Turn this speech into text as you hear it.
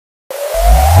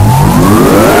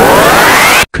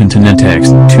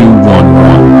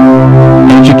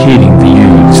CONTINENTEX211, educating the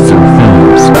youths through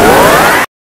films.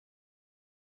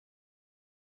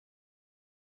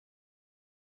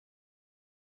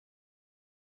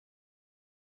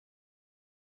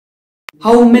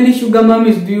 How many sugar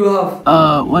mummies do you have?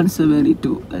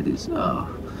 172, that is, Jesus!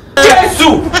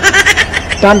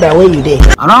 Stand where you there?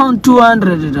 around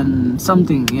 200 and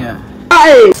something, yeah.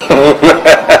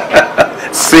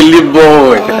 Silly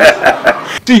boy.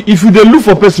 See, if you dey look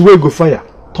for person where go fire,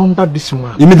 thunder this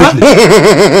man immediately.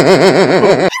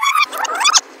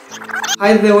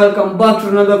 Hi there, welcome back to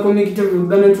another comic interview with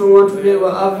Danny211. Today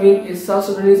we're having a South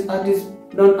Sudanese artist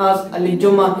known as Ali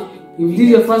Joma. If this is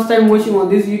your first time watching on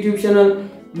this YouTube channel,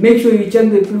 make sure you check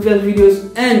the previous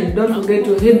videos and don't forget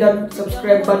to hit that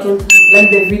subscribe button, like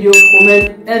the video,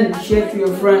 comment and share to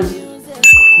your friends.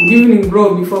 Good evening,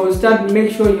 bro. Before we start,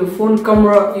 make sure your phone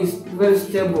camera is very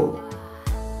stable.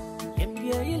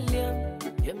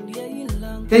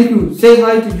 Thank you. Say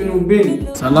hi to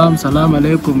Junubin. Salam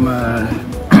alaikum,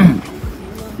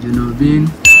 Junubin.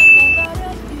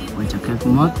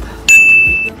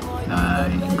 I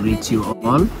greet you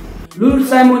all. Lil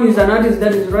Simon is an artist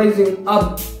that is rising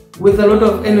up with a lot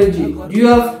of energy. Do you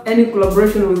have any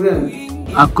collaboration with them?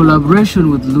 A collaboration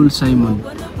with Lil Simon.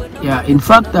 Yeah, in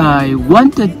fact, I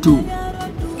wanted to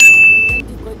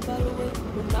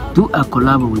do a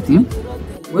collab with him.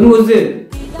 When was it?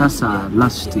 That's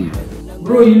last year.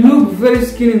 Bro, you look very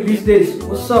skinny these days.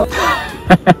 What's up?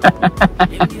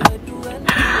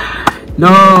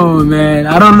 No, man,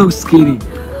 I don't look skinny.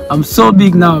 I'm so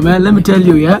big now, man. Let me tell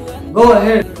you, yeah? Go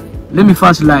ahead. Let me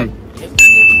first lie.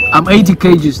 I'm 80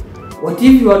 kgs. What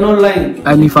if you are not lying?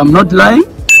 And if I'm not lying,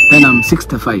 then I'm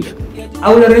 65.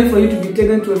 I will arrange for you to be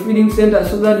taken to a feeding center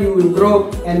so that you will grow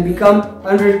and become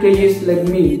 100 kgs like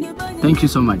me. Thank you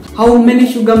so much. How many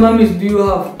sugar mummies do you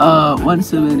have?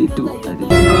 172.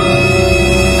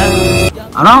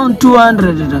 Around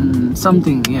 200 and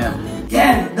something, yeah.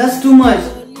 Damn, that's too much.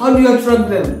 How do you attract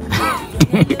them?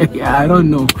 Yeah, I don't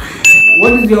know.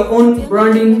 What is your own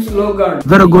branding slogan?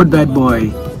 Very good, bad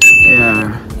boy.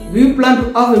 Yeah. Do you plan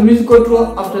to have a musical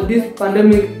tour after this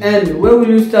pandemic and where will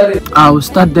you start it? I'll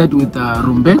start that with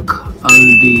Rumbek.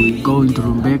 I'll be going to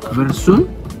Rumbek very soon.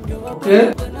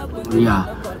 Okay. Yeah.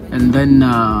 And then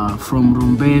from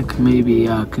Rumbek, maybe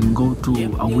I can go to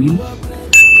Awil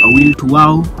to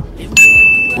Wow.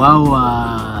 Wow,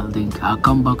 I think I'll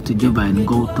come back to Juba and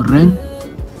go to Ren,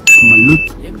 to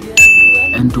Malut,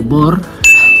 and to Bor.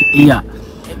 Yeah.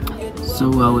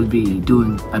 So I will be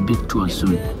doing a big tour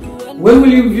soon. When will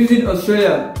you visit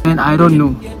Australia? And I don't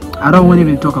know. I don't want to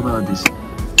even talk about this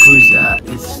because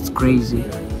it's crazy.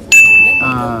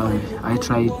 I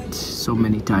tried so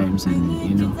many times, and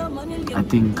you know, I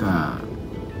think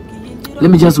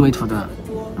let me just wait for the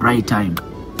right time,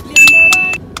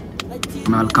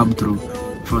 and I'll come through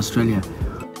for Australia.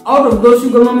 Out of those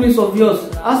sugar mummies of yours,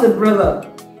 as a brother,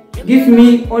 give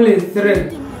me only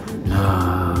 3.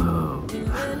 No.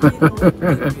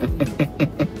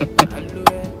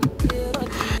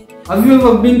 Have you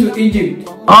ever been to Egypt?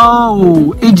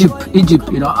 Oh, Egypt,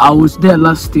 you know, I was there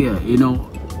last year, you know.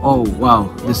 Oh, wow,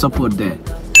 the support there.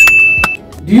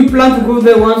 Do you plan to go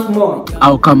there once more?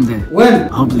 I'll come there. When?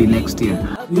 Hopefully next year.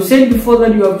 You said before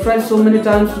that you have tried so many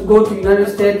times to go to United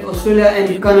States, Australia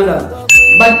and Canada,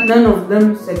 but none of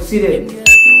them succeeded.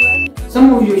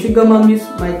 Some of your sugar mummies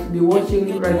might be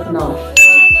watching right now.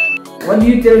 What do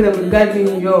you tell them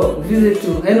regarding your visit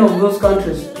to any of those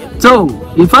countries? So,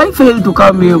 if I fail to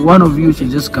come here, one of you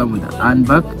should just come with a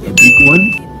handbag, a big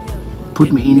one,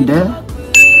 put me in there,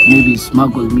 maybe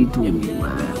smuggle me to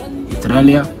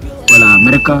Australia,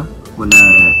 America,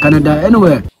 Canada,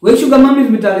 anywhere. Where sugar mummies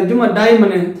with Ali Joma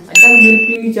diamond, I can't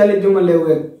be challenge Joma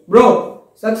level. Bro,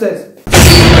 success.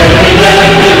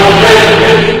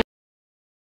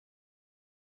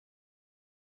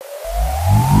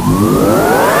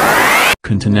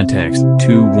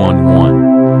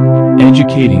 CONTINENTEX211,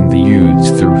 educating the youths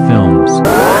through films.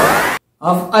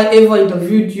 Have I ever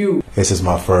interviewed you? This is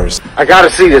my first. I gotta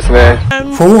see this, man.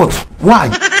 For what? Why?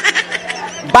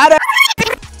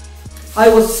 Hi,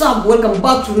 what's up? Welcome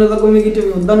back to another comic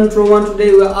interview with Danny211.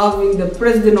 Today we are having the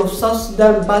president of South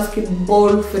Sudan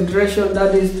Basketball Federation,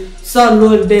 that is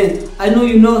Danny211. I know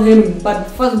you know him, but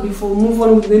first, before we move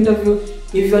on with the interview,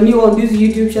 if you're new on this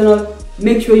YouTube channel,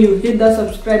 make sure you hit that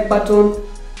subscribe button,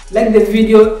 like the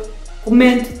video,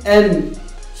 comment and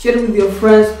share it with your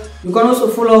friends. You can also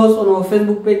follow us on our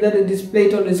Facebook page that is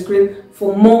displayed on the screen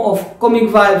for more of comic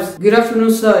vibes. Good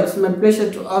afternoon, sir. It's my pleasure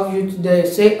to have you today.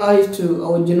 Say hi to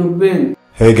our Junubin.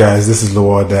 Hey guys, this is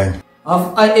Dang.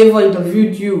 Have I ever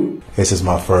interviewed you? This is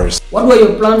my first. What were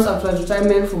your plans after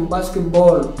retirement from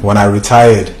basketball? When I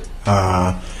retired,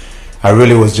 I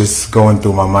really was just going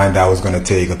through my mind that I was going to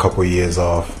take a couple years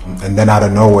off. And then out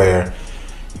of nowhere,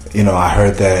 you know, I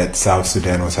heard that South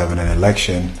Sudan was having an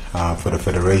election for the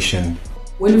federation.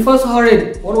 When you first heard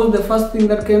it, what was the first thing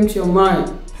that came to your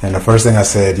mind? And the first thing I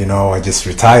said, you know, I just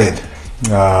retired.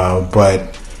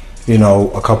 But, you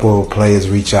know, a couple of players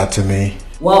reached out to me.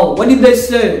 Wow, what did they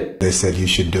say? They said, you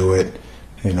should do it.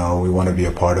 You know, we want to be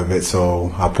a part of it.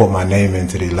 So I put my name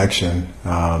into the election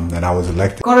and I was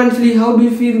elected. Currently, how do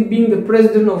you feel being the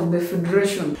president of the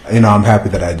federation? You know, I'm happy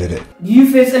that I did it. Do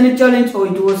you face any challenge or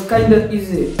it was kind of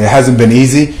easy? It hasn't been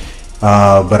easy,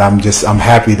 but I'm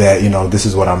happy that, you know, this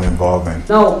is what I'm involved in.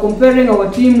 Now, comparing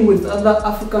our team with other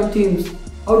African teams,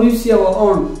 how do you see our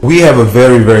own? We have a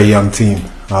very, very young team.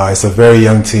 It's a very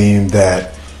young team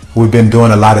that we've been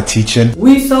doing a lot of teaching.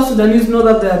 We South Sudanese know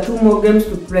that there are 2 more games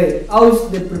to play. How is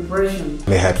the preparation?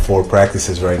 They had 4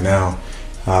 practices right now,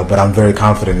 but I'm very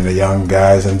confident in the young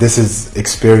guys, and this is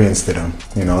experience to them,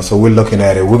 you know, so we're looking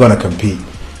at it, we're going to compete,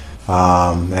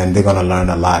 and they're going to learn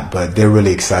a lot, but they're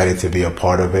really excited to be a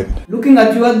part of it. Looking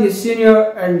at you as the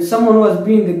senior and someone who has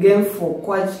been in the game for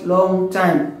quite a long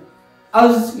time,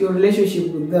 how's your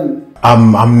relationship with them?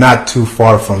 I'm not too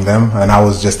far from them, and I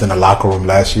was just in the locker room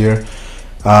last year.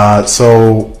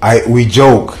 So we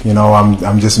joke, you know,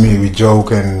 I'm just me, we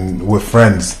joke and we're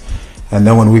friends. And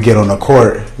then when we get on the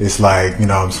court, it's like, you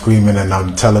know, I'm screaming and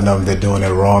I'm telling them they're doing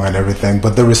it wrong and everything.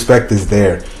 But the respect is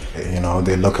there. You know,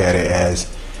 they look at it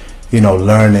as, you know,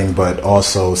 learning, but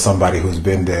also somebody who's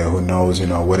been there, who knows, you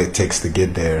know, what it takes to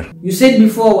get there. You said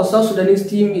before our South Sudanese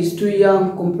team is too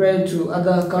young compared to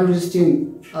other countries'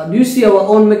 team. Do you see our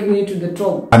own making it to the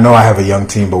top? I know I have a young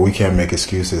team, but we can't make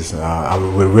excuses.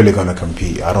 We're really going to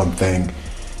compete. I don't think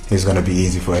it's going to be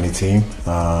easy for any team.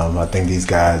 I think these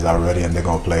guys are ready and they're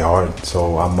going to play hard.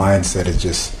 So our mindset is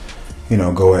just, you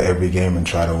know, go at every game and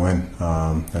try to win,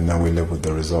 and then we live with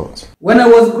the results. When I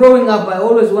was growing up, I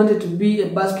always wanted to be a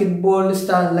basketball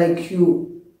star like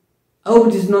you. I hope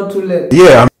it is not too late.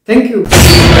 Yeah. Thank you.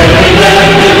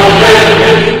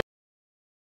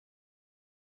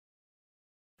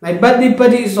 My birthday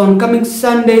party is on coming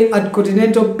Sunday at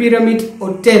Continental Pyramid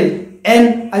Hotel,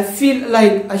 and I feel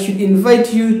like I should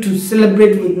invite you to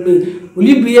celebrate with me. Will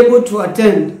you be able to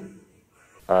attend?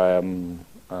 I'm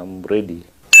ready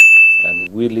and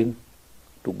willing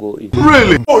to go in.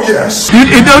 Really? Oh yes. You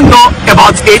don't know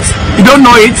about it? You don't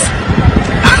know it?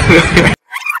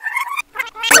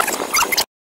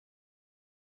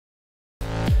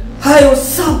 Hi,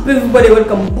 what's up everybody?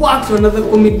 Welcome back to another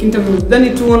comic interview with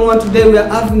Danny211. Today we are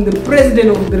having the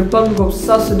President of the Republic of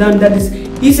South Sudan, that is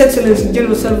His Excellency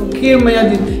General Salva Kiir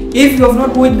Mayardit. If you have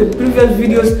not watched the previous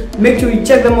videos, make sure you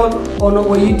check them out on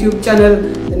our YouTube channel.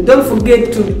 And don't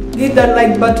forget to hit that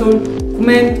like button,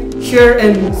 comment, share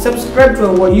and subscribe to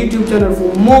our YouTube channel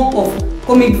for more of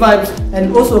comic vibes.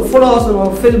 And also follow us on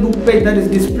our Facebook page that is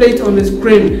displayed on the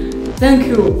screen. Thank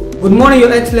you. Good morning,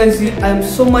 Your Excellency. I am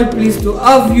so much pleased to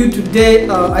have you today.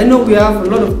 I know we have a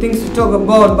lot of things to talk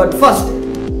about, but first,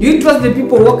 do you trust the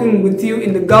people working with you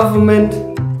in the government?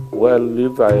 Well,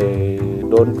 if I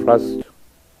don't trust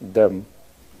them,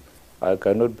 I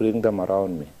cannot bring them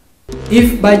around me.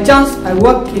 If by chance I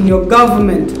work in your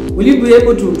government, will you be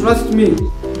able to trust me?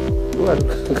 Well,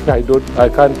 I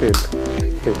can't tell.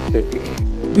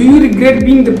 Do you regret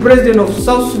being the president of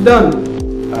South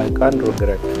Sudan? I can't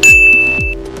regret.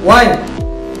 Why?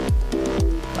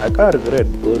 I can't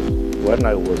regret because when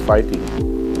I was fighting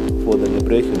for the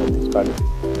liberation of this country,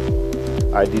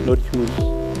 I did not choose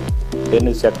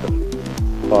any sector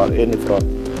or any front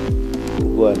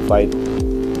to go and fight.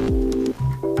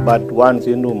 But once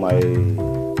my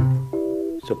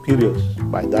superiors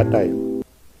by that time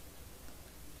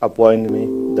appoint me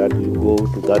that you go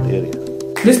to that area.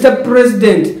 Mr.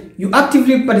 President, you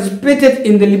actively participated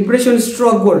in the liberation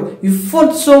struggle. You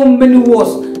fought so many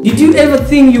wars. Did you ever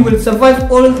think you will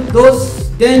survive all those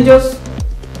dangers?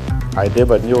 I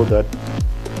never knew that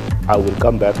I will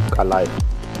come back alive.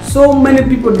 So many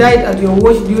people died at your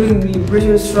watch during the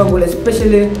liberation struggle,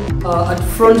 especially at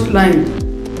front line.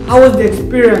 How was the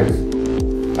experience?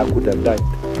 I could have died,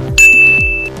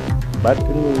 but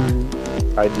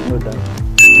I did not die.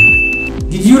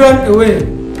 Did you run away?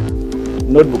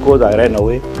 Not because I ran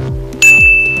away,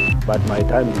 but my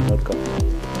time did not come.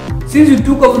 Since you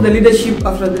took over the leadership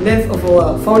after the death of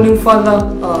our founding father,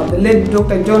 the late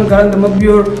Dr. John Garang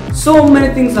Mabior, so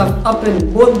many things have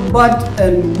happened, both bad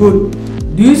and good.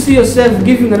 Do you see yourself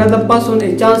giving another person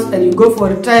a chance and you go for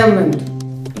retirement?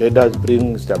 Let us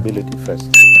bring stability first.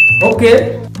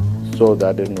 Okay. So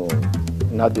that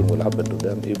nothing will happen to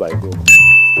them if I go.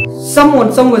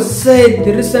 Someone somewhere said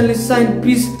the recently signed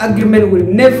peace agreement will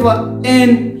never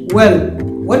end well.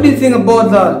 What do you think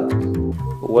about that?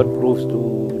 What proofs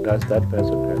does that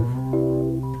person have?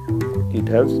 It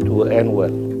helps to end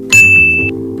well.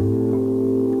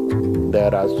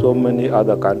 There are so many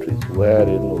other countries where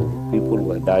people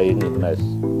were dying in mass,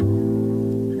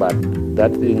 but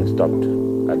that thing stopped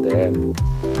at the end,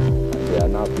 and they are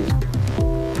now peaceful.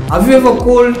 Have you ever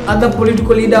called other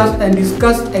political leaders and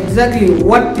discussed exactly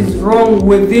what is wrong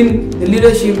within the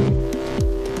leadership?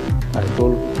 I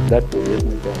told that to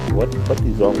him, what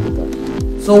is wrong with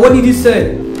us? So what did he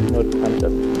say? He did not answer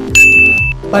me.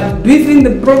 But do you think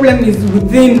the problem is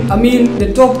within,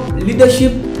 the top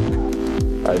leadership?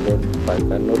 I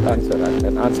cannot answer. I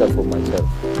can answer for myself.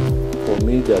 For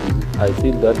me, I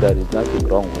feel that there is nothing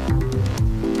wrong with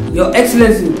it. Your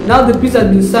Excellency, now the peace has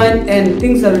been signed and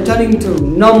things are returning to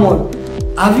normal.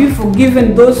 Have you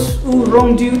forgiven those who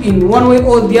wronged you in one way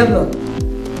or the other?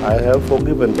 I have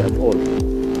forgiven them all.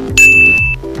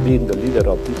 Being the leader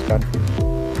of this country,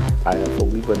 I have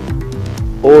forgiven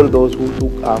all those who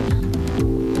took arms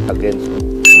against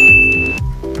me.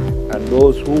 And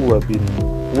those who have been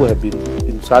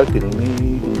insulting me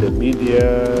in the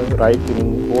media,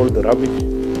 writing all the rubbish,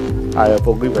 I have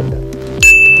forgiven them.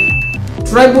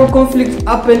 Tribal conflicts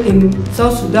happen in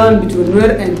South Sudan between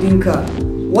Nuer and Dinka.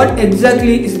 What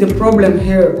exactly is the problem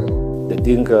here? The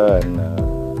Dinka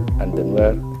and the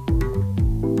Nuer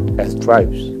as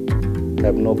tribes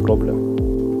have no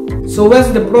problem. So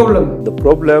where's the problem? The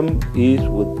problem is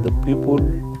with the people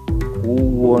who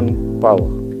want power.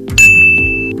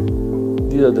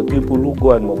 These are the people who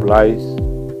go and mobilize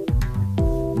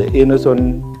the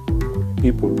innocent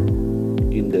people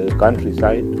in the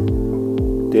countryside,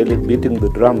 beating the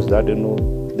drums that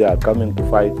they are coming to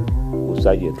fight with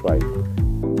such a tribe.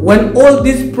 When all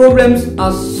these problems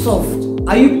are solved,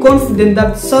 are you confident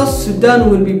that South Sudan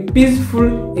will be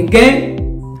peaceful again?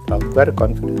 I'm very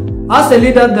confident. As a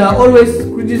leader, there are always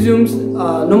criticisms,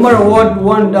 no matter what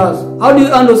one does. How do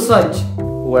you handle such?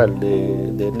 Well,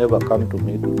 they never come to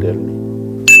me to tell me.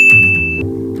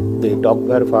 They talk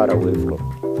very far away from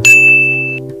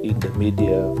me. In the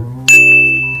media,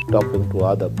 talking to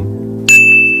other people,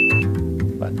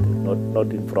 but not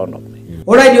in front of me.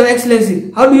 Alright, Your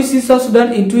Excellency, how do you see South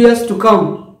Sudan in 2 years to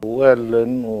come? Well,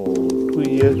 2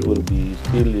 years will be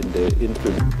still in the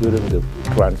interim during the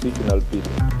transitional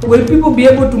period. Will people be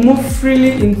able to move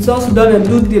freely in South Sudan and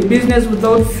do their business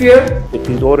without fear? It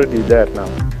is already there now.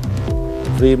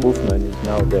 Free movement is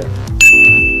now there.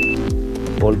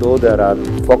 Although there are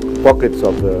pockets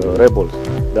of rebels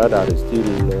that are still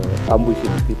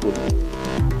ambushing people,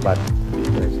 but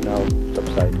it has now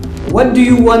subsided. What do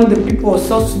you want the people of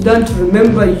South Sudan to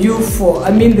remember you for?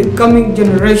 The coming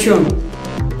generation.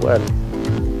 Well,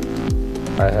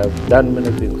 I have done many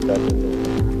things that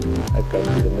I can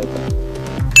remember.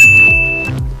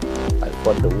 I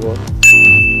fought the war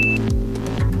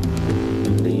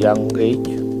in the young age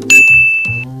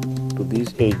to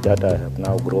this age that I have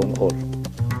now grown old.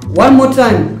 One more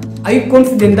time, are you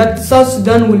confident that South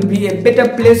Sudan will be a better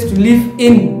place to live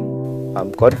in?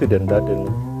 I'm confident that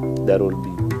there will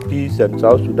be peace and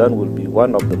South Sudan will be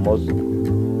one of the most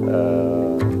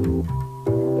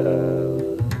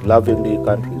lovely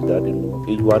countries that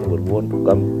each one will want to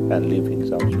come and live in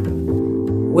South Sudan.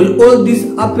 Will all this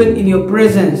happen in your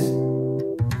presence?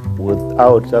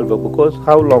 Without Salva, because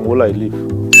how long will I live?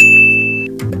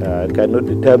 I cannot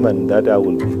determine that I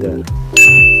will be there.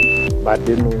 But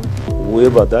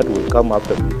whoever that will come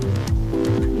after me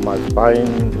must find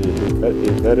a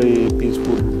very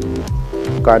peaceful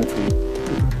country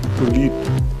to lead.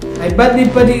 My birthday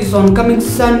party is on coming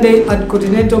Sunday at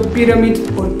Continental Pyramid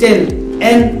Hotel,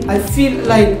 and I feel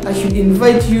like I should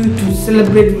invite you to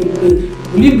celebrate with me.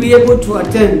 Will you be able to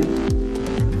attend?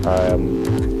 I'm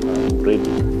ready,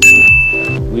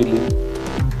 willing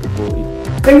to go in.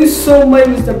 Thank you so much,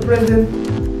 Mr. President.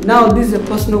 Now this is a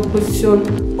personal question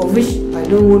of which I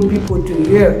don't want people to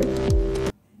hear.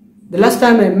 The last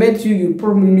time I met you, you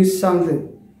promised me something.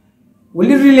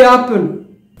 Will it really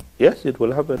happen? Yes, it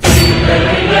will happen.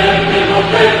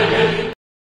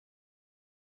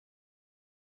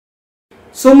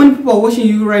 So many people are watching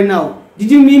you right now.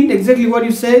 Did you mean exactly what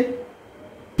you said?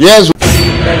 Yes.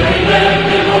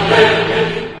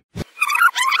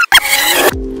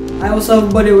 Hi, what's up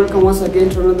everybody? Welcome once again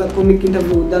to another comic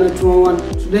interview with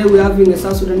Danny211. Today we're having a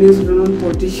South Sudanese renowned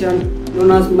politician known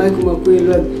as Michael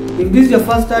Makuilweb. If this is your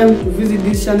first time to visit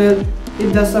this channel,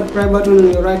 hit that subscribe button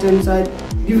on your right hand side,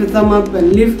 give a thumb up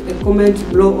and leave a comment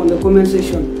below on the comment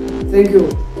section. Thank you.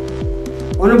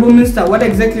 Honorable Minister, what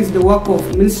exactly is the work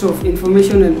of Ministry of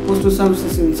Information and Postal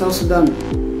Services in South Sudan?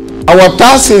 Our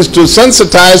task is to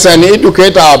sensitize and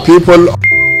educate our people.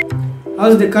 How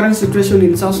is the current situation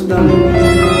in South Sudan?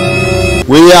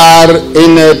 We are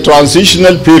in a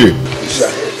transitional period.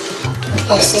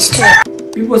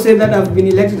 People say that I've been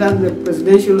elected as the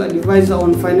Presidential Advisor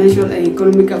on Financial and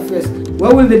Economic Affairs.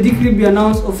 When will the decree be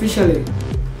announced officially?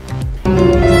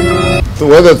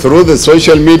 Whether through the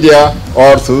social media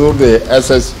or through the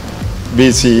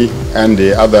SSBC and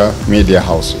the other media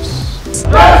houses.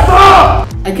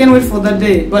 I can't wait for that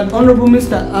day. But Honorable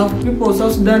Minister, have people of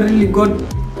South Sudan really got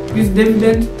peace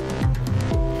dividend?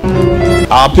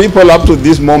 Our people up to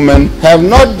this moment have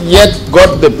not yet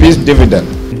got the peace dividend.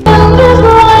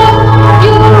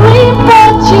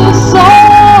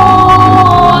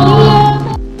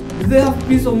 Do they have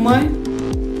peace of mind?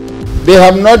 They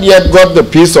have not yet got the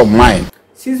peace of mind.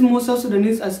 Since most South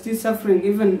Sudanese are still suffering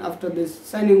even after the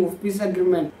signing of peace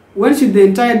agreement, when should the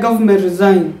entire government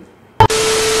resign?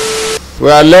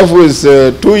 We are left with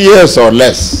 2 years or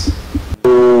less.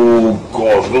 Oh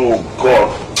God.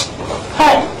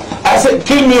 Hi, I said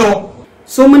kill me.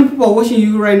 So many people are watching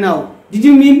you right now. Did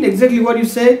you mean exactly what you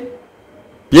said?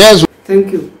 Yes.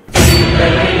 Thank you.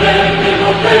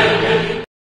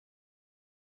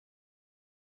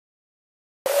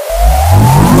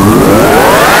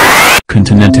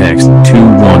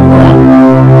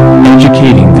 CONTINENTEX211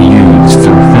 Educating the youths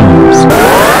through films.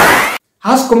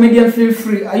 As comedian feel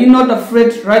free, are you not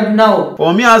afraid right now?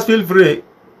 For me, I feel free.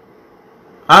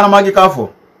 I'm not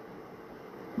careful.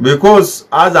 Because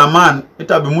as a man,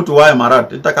 ita bi mutu wa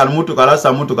marat, ita kal mutu kala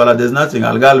sa mutu kala, there's nothing.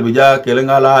 Algal bija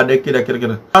kelengala de kida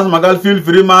kida. As magal feel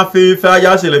free ma fi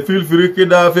ya shele feel free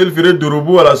kida feel free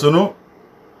durubu ala sunu.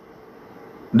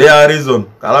 There are reason.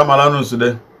 Kala malanu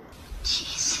sude.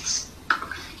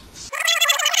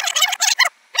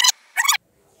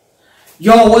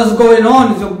 Yo, what's going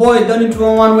on? It's your boy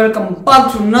Danny211. Welcome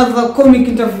back to another comic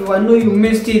interview. I know you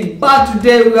missed it, but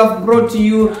today we have brought to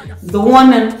you the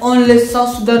one and only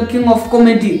South Sudan King of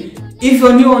Comedy. If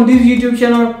you're new on this YouTube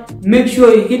channel, make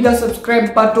sure you hit the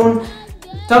subscribe button,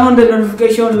 turn on the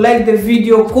notification, like the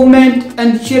video, comment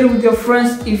and share it with your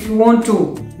friends if you want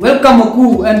to. Welcome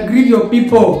Aku and greet your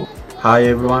people. Hi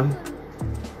everyone.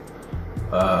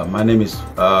 My name is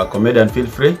comedian Feel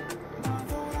Free.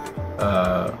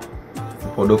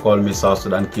 People do call me South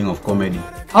Sudan King of Comedy.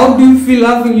 How do you feel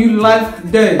having you live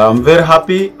today? I'm very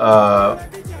happy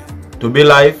to be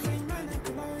live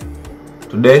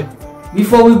today.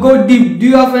 Before we go deep, do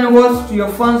you have any words to your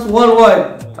fans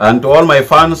worldwide? And to all my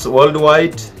fans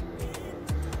worldwide,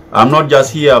 I'm not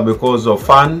just here because of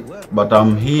fun, but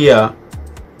I'm here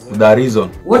with a reason.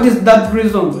 What is that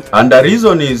reason? And the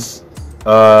reason is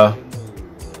the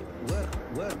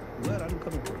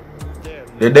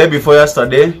day before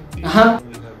yesterday,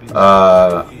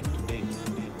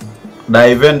 the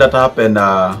event that happened,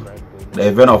 the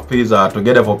event of peace,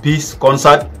 Together for Peace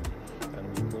concert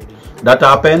that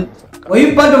happened. Were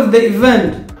you part of the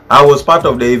event? I was part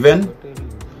of the event.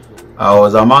 I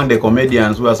was among the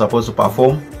comedians who are supposed to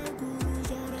perform,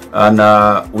 and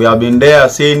we have been there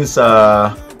since 2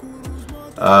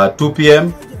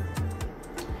 p.m.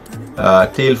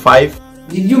 Till 5.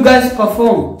 Did you guys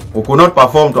perform? We could not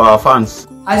perform to our fans.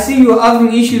 I see you're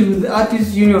having issues with the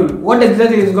Artists Union. What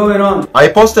exactly is going on? I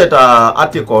posted an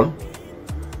article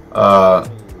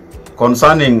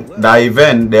concerning the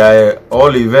event, the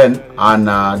whole event, and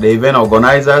the event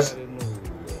organizers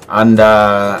and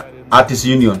Artists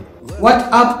Union. What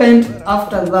happened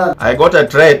after that? I got a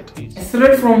threat. A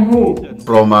threat from who?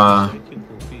 From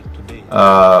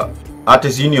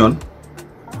Artists Union.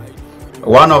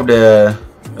 One of the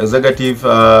executive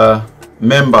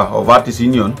member of Artists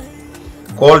Union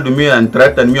called me and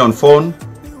threatened me on phone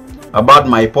about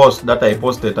my post that I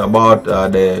posted about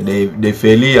the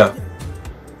failure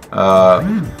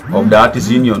of the Artists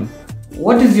Union.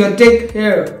 What is your take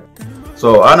here?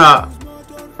 So Anna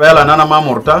fell anana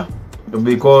mamurta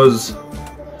because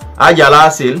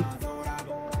ajalasil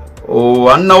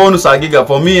unknown sagiga.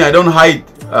 For me, I don't hide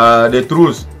the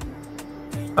truth.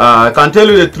 I can tell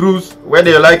you the truth whether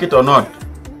you like it or not.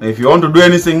 If you want to do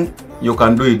anything, you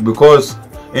can do it, because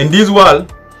in this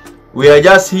world we are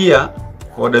just here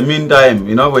for the meantime.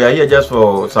 You know, we are here just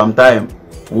for some time.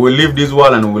 We will leave this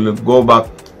world and we will go back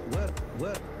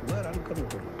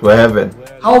to heaven.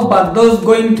 How about those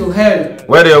going to hell?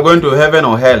 Whether you're going to heaven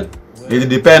or hell, it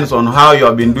depends on how you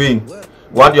have been doing,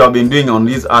 what you have been doing on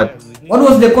this earth. What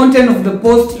was the content of the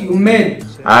post you made?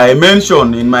 I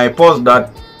mentioned in my post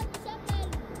that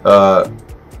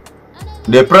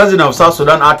the president of South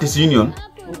Sudan Artists Union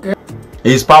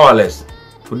is powerless.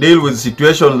 to deal with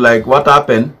situations like what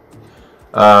happened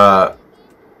the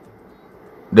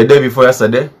day before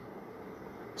yesterday.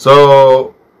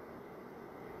 So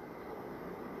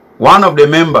one of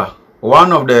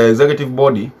the executive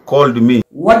body called me.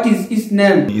 What is his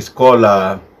name? He's called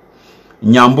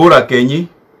Nyambura Kenyi.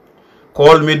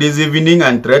 Called me this evening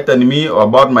and threatened me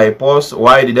about my post.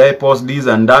 Why did I post this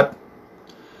and that?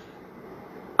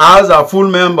 As a full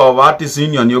member of Artists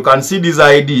Union, you can see this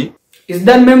ID. Is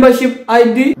that membership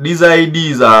ID? This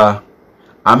ID is a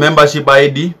membership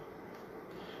ID.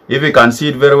 If you can see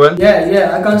it very well.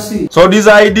 Yeah, I can see. So this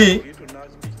ID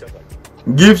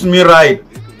gives me right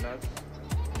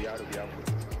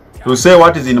to say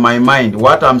what is in my mind,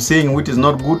 what I'm saying which is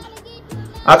not good.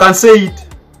 I can say it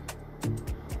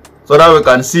so that we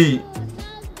can see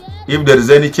if there is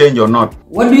any change or not.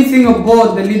 What do you think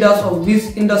about the leaders of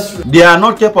this industry? They are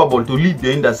not capable to lead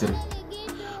the industry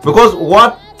because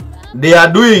what they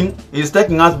are doing is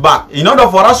taking us back. In order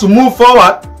for us to move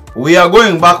forward, we are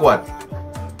going backward.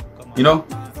 You know,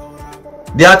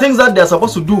 there are things that they are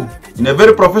supposed to do in a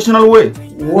very professional way.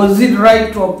 Was it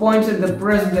right to appoint the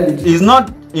president? It's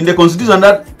not in the constitution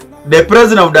that the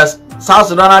president of the South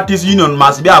Sudan Artists Union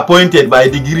must be appointed by a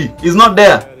degree. It's not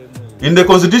there. In the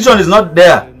constitution, it's not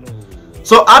there.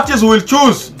 So artists will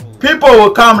choose. People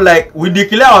will come like we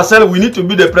declare ourselves, we need to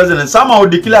be the president. Someone will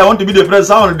declare, I want to be the president.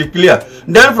 Someone will declare.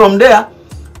 Then from there,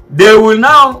 they will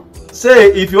now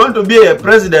say, if you want to be a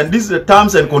president, this is the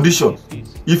terms and conditions.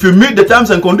 If you meet the terms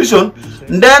and conditions,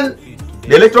 then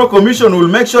the Electoral Commission will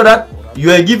make sure that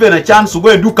you are given a chance to go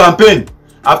and do campaign.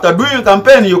 After doing a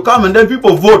campaign, you come and then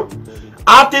people vote.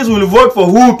 Artists will vote for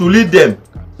who to lead them.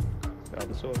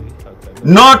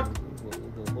 Not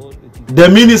the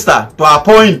minister to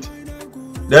appoint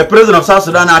the president of South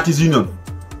Sudan Artists Union.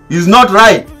 It's not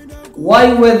right.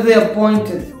 Why were they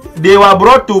appointed? They were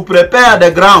brought to prepare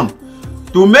the ground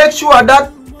to make sure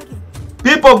that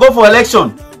people go for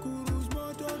election.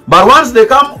 But once they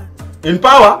come in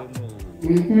power,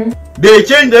 they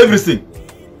change everything.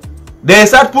 They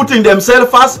start putting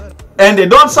themselves first and they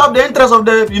don't serve the interest of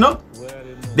the,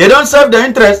 they don't serve the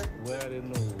interest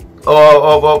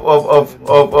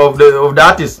of the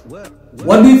artists.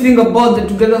 What do you think about the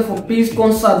Together for Peace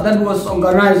concert that was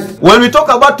organized? When we talk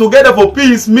about Together for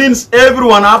Peace, means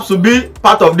everyone has to be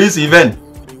part of this event.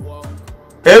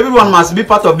 Everyone must be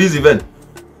part of this event.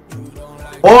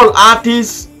 All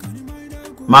artists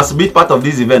must be part of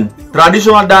this event.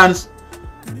 Traditional dance,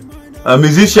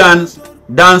 musicians,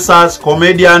 dancers,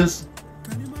 comedians,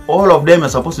 all of them are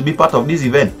supposed to be part of this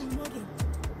event.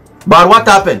 But what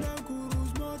happened?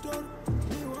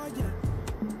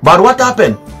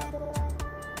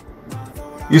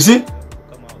 You see,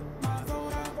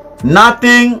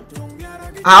 nothing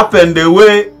happened the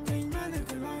way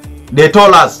they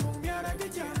told us.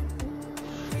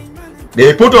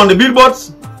 They put on the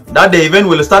billboards that the event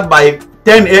will start by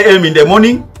 10 a.m. in the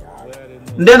morning,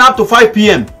 and then up to 5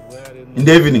 p.m. in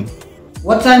the evening.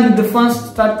 What time did the fans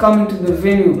start coming to the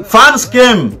venue? Fans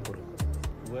came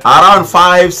around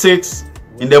 5, 6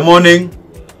 in the morning.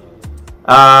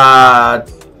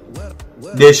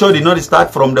 The show did not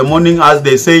start from the morning as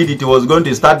they said it was going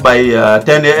to start by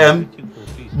 10 a.m.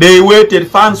 They waited,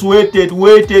 fans waited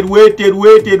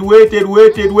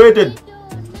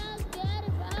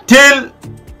till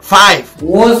 5.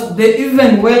 Was the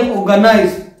event well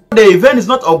organized? The event is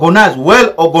not organized,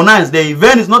 well organized. The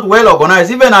event is not well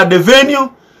organized. Even at the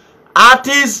venue,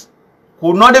 artists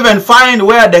could not even find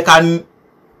where they can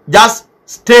just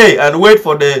stay and wait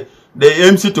for the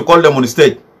MC to call them on the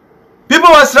stage. People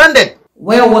were stranded.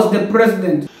 Where was the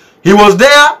president? He was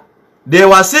there. They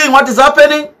were seeing what is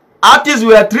happening. Artists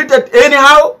were treated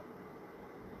anyhow.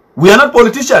 We are not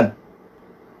politicians.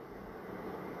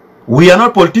 We are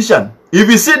not politicians. If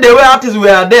you see the way artists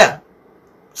were there,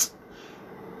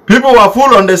 people were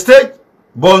full on the stage.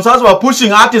 Bouncers were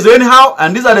pushing artists anyhow.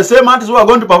 And these are the same artists who are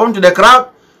going to perform to the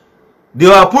crowd. They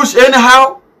were pushed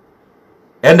anyhow.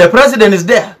 And the president is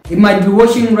there. He might be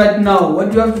watching right now.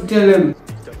 What do you have to tell him?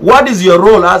 What is your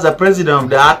role as a president of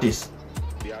the artists?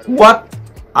 What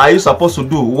are you supposed to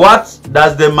do? What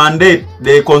does the mandate,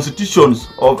 the constitutions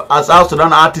of South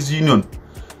Sudan Artists Union?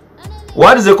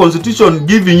 What is the constitution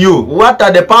giving you? What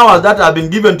are the powers that have been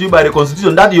given to you by the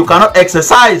constitution that you cannot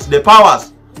exercise the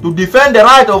powers to defend the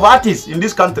right of artists in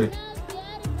this country?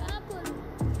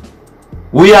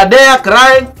 We are there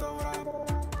crying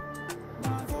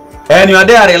and you are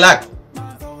there relaxed.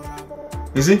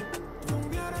 You see?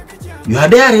 You are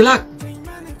there relaxed.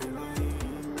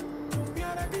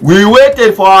 We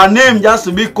waited for our name just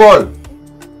to be called.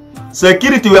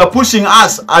 Security were pushing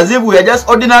us as if we are just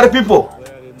ordinary people.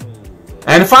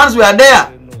 And fans were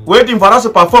there. waiting for us to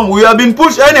perform. We have been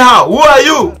pushed anyhow. Who are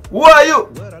you? Who are you?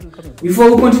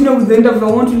 Before we continue with the interview,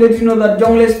 I want to let you know that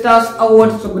Jonglei Stars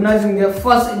Award is organizing their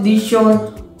first edition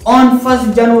on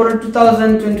 1st January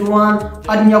 2021 at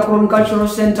Nyakuron Cultural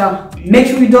Center. Make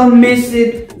sure you don't miss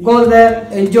it. Go there,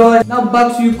 enjoy. Now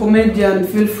back to you, comedian.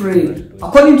 Feel free.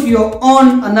 According to your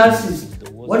own analysis,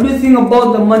 what do you think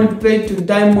about the money paid to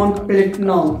Diamond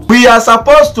Platinum? We are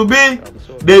supposed to be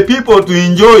the people to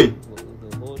enjoy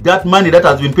that money that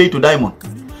has been paid to Diamond.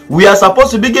 We are supposed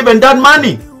to be given that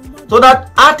money so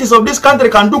that artists of this country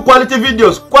can do quality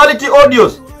videos, quality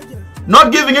audios.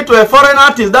 Not giving it to a foreign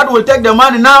artist that will take the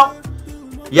money now.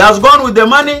 He has gone with the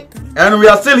money and we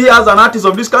are still here as an artist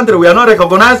of this country. We are not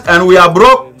recognized and we are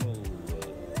broke.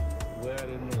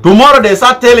 Tomorrow they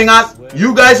start telling us,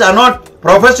 you guys are not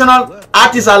professional,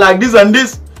 artists are like this and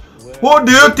this. Who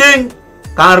do you think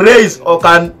can raise or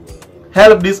can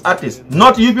help these artists?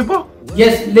 Not you people?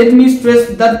 Yes, let me stress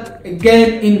that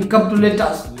again in capital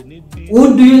letters.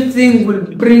 Who do you think will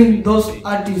bring those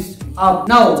artists up?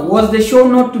 Now, was the show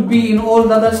not to be in all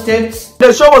the other states?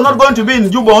 The show was not going to be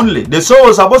in Juba only. The show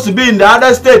was supposed to be in the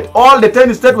other state. All the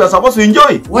 10 states were supposed to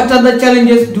enjoy. What other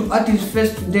challenges do artists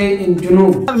face today in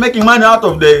Juno? We're not making money out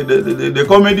of the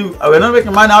comedy. We're not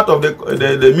making money out of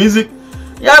the music.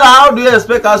 Yeah, how do you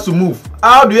expect us to move?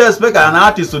 How do you expect an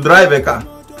artist to drive a car?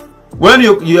 When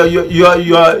your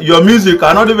music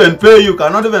cannot even pay you,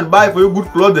 cannot even buy for you good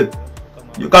clothing.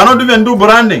 You cannot even do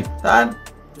branding. And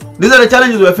these are the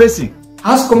challenges we're facing.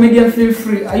 As comedian, feel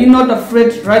free. Are you not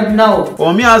afraid right now?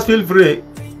 For me, as feel free,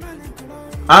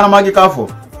 I'm not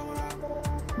careful.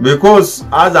 Because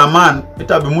as a man,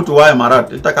 ita bi mutu wa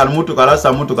marat. Ita kal mutu kala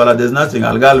sa mutu kala. There's nothing.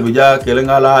 Algal bija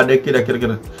kelengala dekida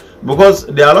kirikira. Because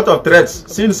there are a lot of threats.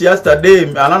 Since yesterday,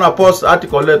 another post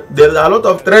article, there's a lot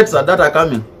of threats that are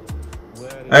coming.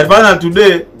 And finally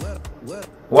today,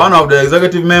 one of the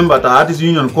executive members at the artist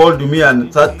union called me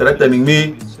and started threatening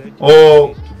me.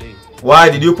 Oh, why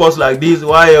did you post like this?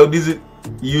 Why this?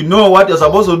 You know what you're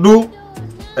supposed to do,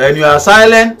 and you are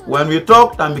silent when we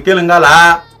talk. And be killing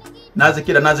gala,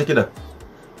 nazikida, nazikida.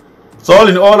 So all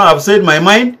in all, I've said my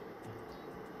mind.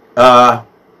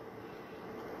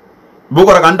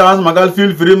 Bukora kanta magal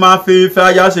feel free ma feel free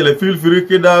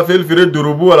kida feel free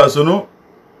durubu ala sunu.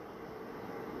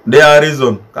 There are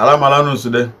reason. Kalamalanu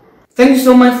sude. Thank you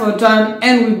so much for your time,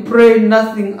 and we pray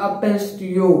nothing happens to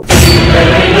you.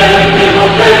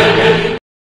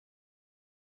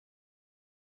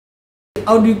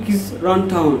 How do you kiss around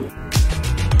town?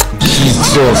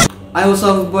 Jesus. I also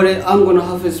have everybody. I'm gonna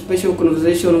have a special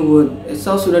conversation with a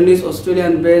South Sudanese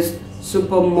Australian-based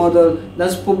supermodel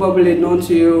that's probably known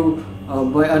to you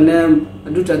by a name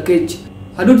Aduta Kech.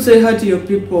 Adut, say hi to your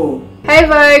people. Hey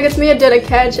Vogue, it's me Aduta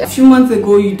Kech. A few months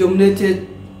ago, you dominated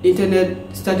internet,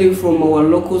 starting from our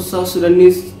local South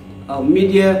Sudanese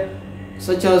media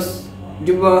such as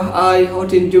Juba Eye,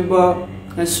 Hot in Juba,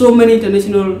 and so many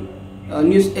international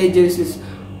news agencies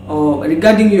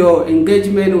regarding your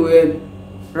engagement with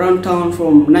Runtown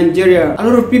from Nigeria. A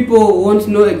lot of people want to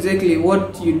know exactly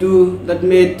what you do that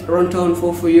made Runtown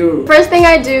fall for you. First thing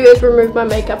I do is remove my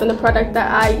makeup, and the product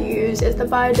that I use is the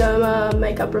Biodoma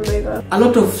makeup remover. A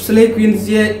lot of slay queens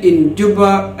here in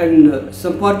Juba and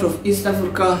some part of East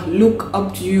Africa look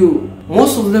up to you.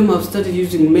 Most of them have started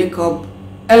using makeup,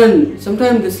 and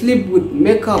sometimes they sleep with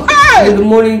makeup. In the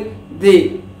morning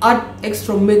they add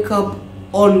extra makeup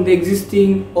on the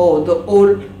existing or the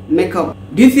old makeup.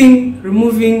 Do you think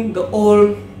removing the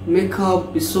old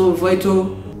makeup is so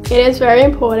vital? It is very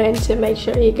important to make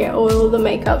sure you get all the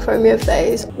makeup from your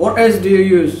face. What else do you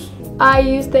use? I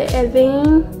use the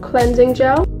Evian cleansing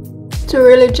gel to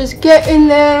really just get in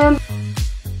there.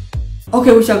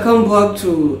 Okay, we shall come back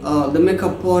to the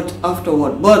makeup part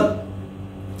afterward, but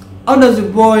how does the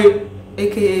boy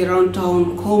aka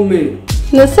Runtown call me?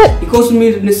 Nasib. He calls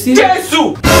me Nasib.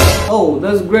 Jesus! Oh,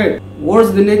 that's great.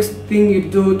 What's the next thing you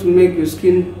do to make your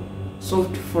skin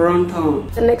soft for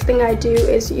Runtown? The next thing I do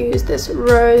is use this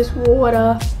rose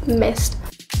water mist.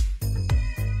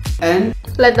 And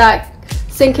let that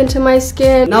sink into my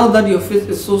skin. Now that your face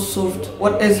is so soft,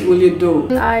 what else will you do?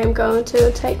 I am going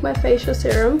to take my facial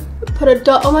serum, put a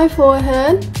dot on my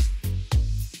forehead.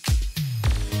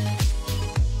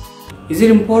 Is it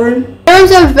important?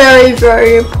 Serums are very,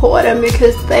 very important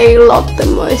because they lock the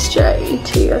moisture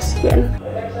into your skin.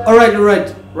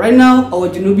 Alright. Right now, our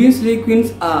Junubian slay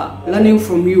queens are learning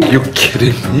from you. You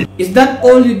kidding me? Is that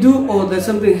all you do, or there's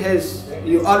something else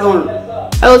you add on?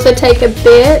 I also take a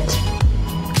bit,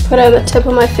 put it on the tip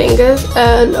of my fingers,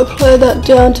 and apply that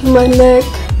down to my neck.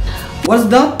 What's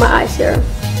that? My eye serum.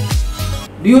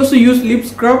 Do you also use lip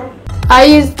scrub? I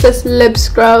use this lip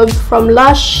scrub from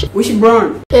Lush. Which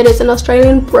brand? It is an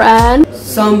Australian brand.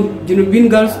 Some Genuine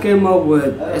girls came up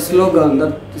with a slogan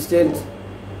that states,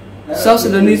 South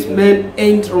Sudanese men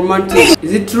ain't romantic.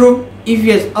 Is it true? If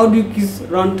yes, how do you kiss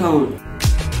round town?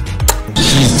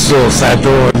 Jesus, I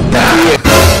don't die.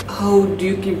 How do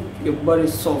you keep your body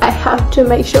soft? I have to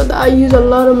make sure that I use a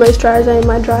lot of moisturizer in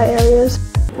my dry areas.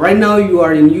 Right now you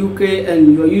are in UK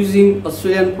and you are using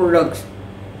Australian products.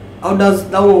 How does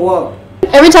that one work?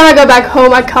 Every time I go back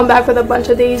home, I come back with a bunch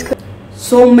of these.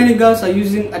 So many girls are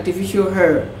using artificial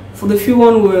hair. For the few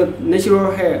ones with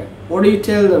natural hair, what do you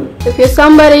tell them? If you're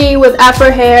somebody with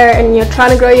afro hair and you're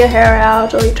trying to grow your hair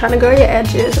out, or you're trying to grow your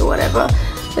edges or whatever,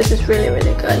 this is really,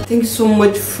 really good. Thank you so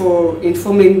much for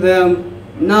informing them.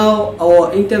 Now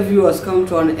our interview has come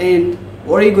to an end.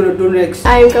 What are you going to do next?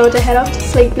 I am going to head off to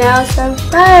sleep now, so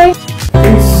bye!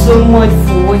 Thanks so much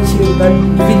for watching that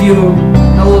video.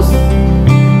 That was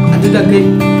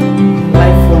Danny211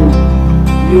 live from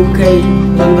UK,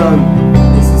 London.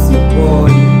 This is your boy,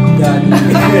 Danny.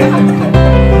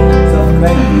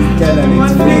 Subscribe to this channel,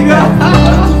 it's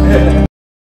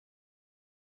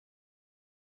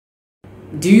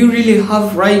free. Do you really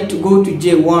have right to go to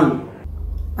J1?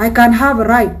 I can have a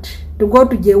right to go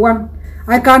to J1.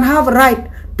 I can have a right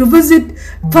to visit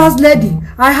First Lady.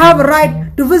 I have a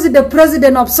right to visit the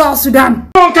President of South Sudan.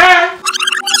 Okay.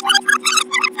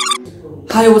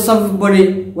 Hi, what's up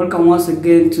everybody? Welcome once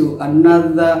again to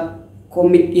another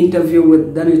comic interview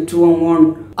with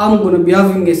Danny211. I'm going to be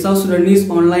having a South Sudanese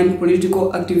online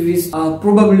political activist,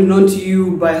 probably known to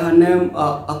you by her name,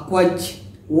 Akwaj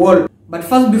Wall. But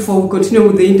first, before we continue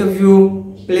with the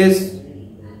interview, please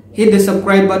hit the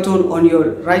subscribe button on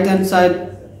your right hand side.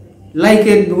 Like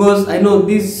it, because I know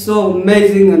this is so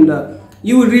amazing and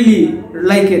you will really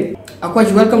like it.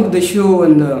 Akwaj, welcome to the show,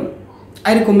 and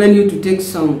I recommend you to take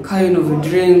some kind of a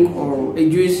drink or a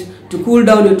juice to cool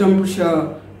down your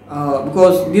temperature,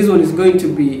 because this one is going to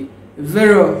be a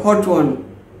very hot one.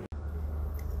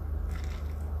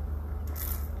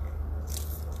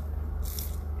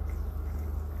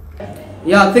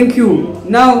 Yeah, thank you.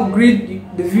 Now greet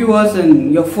the viewers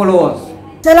and your followers.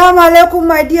 Assalamu alaikum,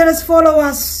 my dearest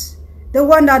followers. The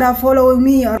one that are following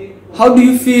me. How do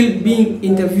you feel being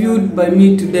interviewed by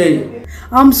me today?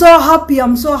 I'm so happy.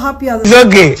 I'm so happy. It's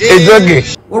okay. It's okay.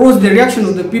 What was the reaction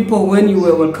of the people when you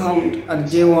were welcomed at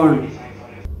J1?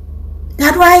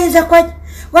 That why is it quite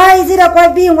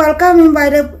being welcomed by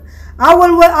the? I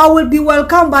will be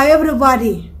welcomed by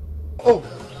everybody. Oh,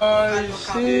 I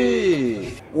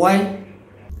see. Why?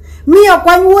 Me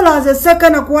Akwanywola as a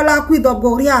second Akwala Quid of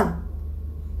Gorial.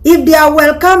 If they are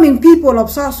welcoming people of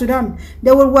South Sudan,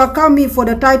 they will welcome me for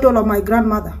the title of my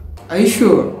grandmother. Are you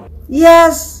sure?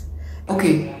 Yes.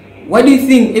 Okay. Why do you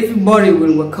think everybody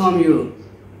will welcome you?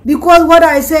 Because what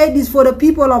I said is for the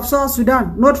people of South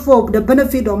Sudan, not for the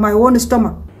benefit of my own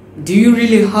stomach. Do you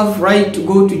really have right to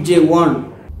go to J1?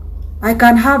 I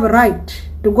can have a right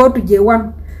to go to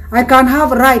J1. I can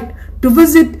have a right to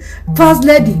visit First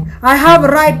Lady. I have a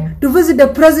right to visit the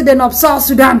President of South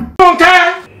Sudan.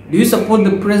 Okay. Do you support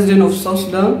the President of South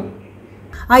Sudan?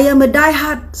 I am a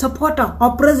die-hard supporter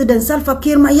of President Salva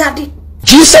Kiir Mayardit.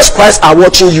 Jesus Christ are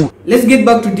watching you. Let's get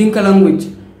back to Dinka language.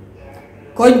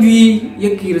 Could we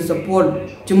yaki support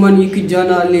Chuman Yiki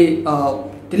Jana Ali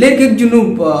Teleke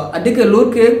Junub Adeke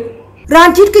Loke?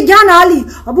 Ranchit Ki Jana Ali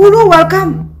Abulu,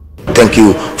 welcome. Thank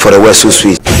you for the word so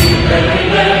sweet.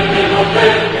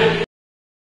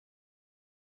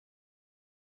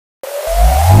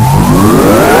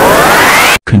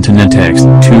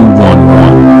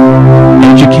 CONTINENTEX211,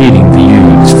 educating the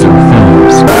youths through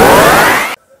films.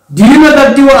 Do you know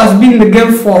that Tiwa has been in the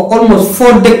game for almost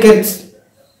 4 decades?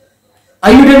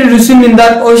 Are you ready to swim in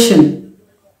that ocean?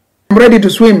 I'm ready to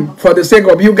swim for the sake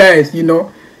of you guys, you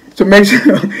know, to make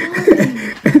sure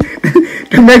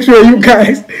to make sure you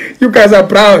guys are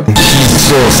proud.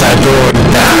 Jesus, I don't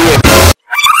die.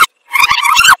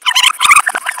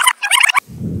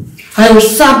 Hi,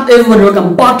 what's up everybody?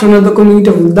 Welcome back to another community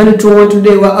of Danny211.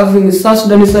 Today we're having a South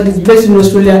Sudanese that is based in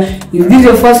Australia. If this is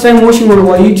your first time watching on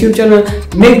our YouTube channel,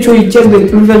 make sure you check the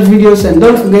previous videos and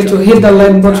don't forget to hit the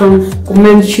like button,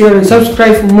 comment, share and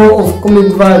subscribe for more of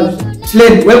comic vibes.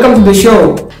 Slade, welcome to the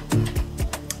show.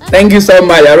 Thank you so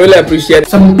much. I really appreciate it.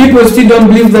 Some people still don't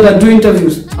believe that I do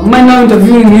interviews. Am I now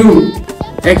interviewing you?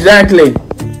 Exactly.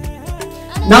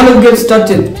 Now let's get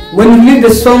started. When you leave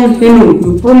the song Hinu,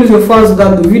 you promise your fans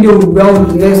that the video will be out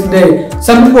the next day.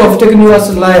 Some people have taken you as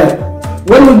a liar.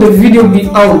 When will the video be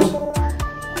out?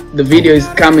 The video is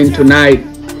coming tonight.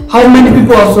 How many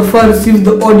people have so far received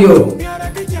the audio?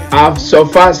 I've so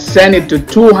far sent it to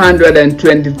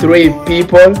 223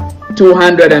 people.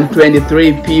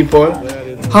 223 people.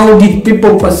 How did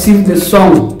people perceive the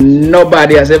song?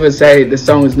 Nobody has ever said the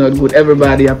song is not good.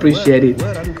 Everybody appreciated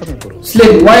it.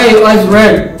 Sleep, why are your eyes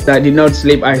red? I did not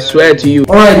sleep, I swear to you.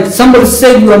 Alright, somebody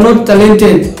said you are not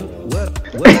talented.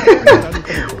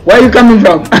 Where are you coming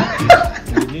from?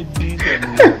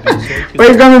 Where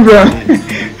are you coming from?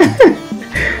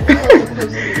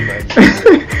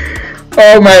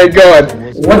 Oh my God.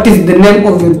 What is the name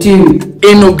of your team?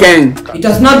 Inu Gang. It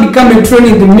has now become a trend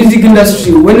in the music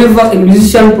industry. Whenever a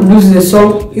musician produces a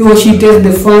song, he or she tells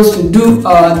the fans to do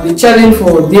the challenge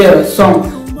for their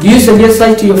song. Do you suggest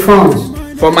that to your fans?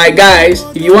 For my guys,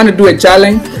 if you want to do a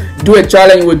challenge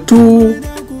with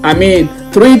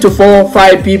 3 to 4,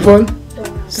 5 people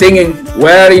singing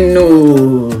where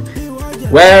Inu,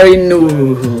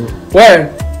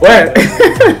 where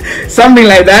something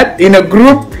like that in a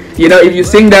group. You know, if you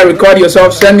sing that, record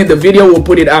yourself, send me the video, we'll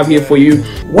put it out here for you.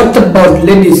 What about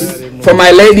ladies? For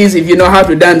my ladies, if you know how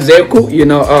to dance Zeku, you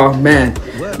know, oh man,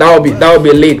 that would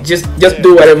be lit. Just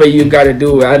do whatever you gotta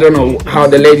do. I don't know how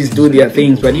the ladies do their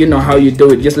things, but you know how you do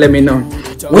it. Just let me know.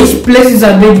 Which places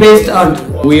are they based at?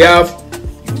 We have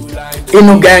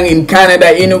Inu Gang in Canada,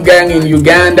 Inu Gang in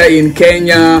Uganda, in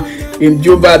Kenya, in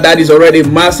Juba. That is already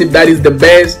massive. That is the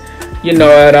best. You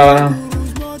know,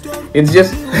 it's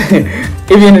just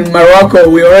even in Morocco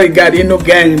we already got Inu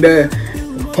Gang there.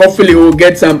 Hopefully we'll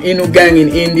get some Inu Gang in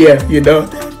India. You know,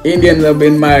 Indians have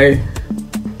been my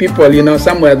people, you know,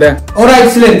 somewhere there.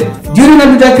 Alright, Slade, during the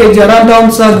B.Tech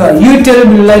Rundown saga, you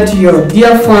terribly lied to your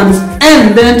dear fans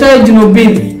and the entire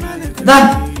Junubin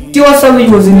that Tiwa Savage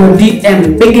was in your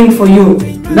DM begging for you.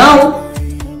 Now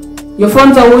your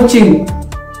fans are watching.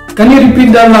 Can you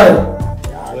repeat that lie?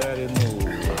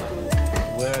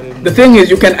 The thing is,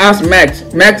 you can ask Max.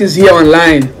 Max is here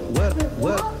online.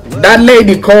 That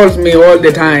lady calls me all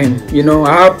the time. You know,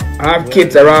 I have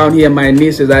kids around here, my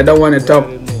nieces. I don't want to talk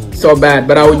so bad,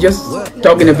 but I will just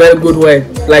talk in a very good way,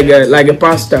 like a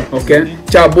pastor, okay?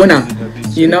 Chabuna.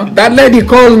 You know, that lady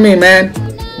calls me, man.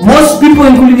 Most people,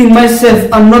 including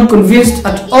myself, are not convinced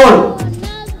at all.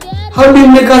 How do you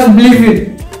make us believe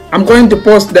it? I'm going to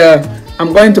post the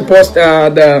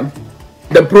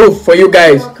proof for you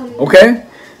guys, okay?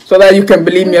 So that you can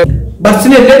believe me. But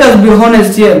Slade, let us be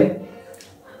honest here.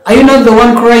 Are you not the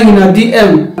one crying in a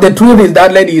DM? The truth is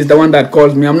that lady is the one that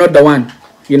calls me. I'm not the one,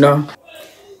 you know.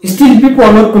 Still, people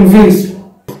are not convinced.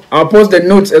 I'll post the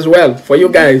notes as well for you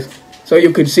guys, so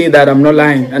you could see that I'm not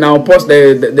lying. And I'll post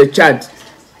the chat.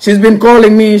 She's been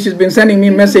calling me. She's been sending me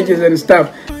messages and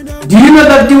stuff. Do you know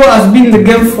that Tiwa has been in the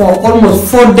game for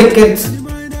almost 4 decades?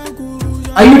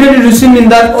 Are you ready to swim in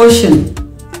that ocean?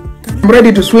 I'm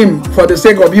ready to swim for the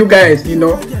sake of you guys, you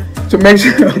know, to make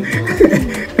sure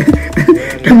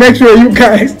you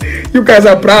guys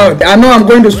are proud. I know I'm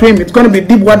going to swim. It's going to be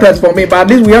deep waters for me, but at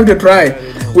least we have to try.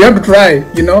 We have to try,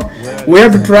 you know. We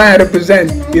have to try and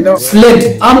represent, you know.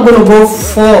 Slade, I'm going to go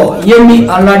for Yemi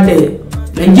Alade.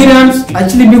 Nigerians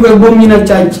actually be going to go in a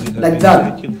church like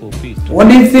that. What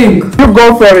do you think? You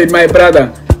go for it, my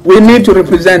brother. We need to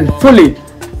represent fully.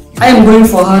 I am going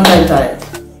for her tie-tie.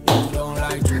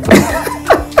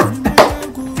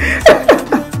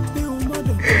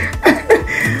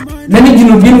 Many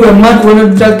Junubin were mad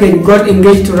when B.Tech got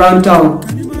engaged to Rundown.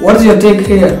 What's your take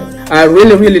here? I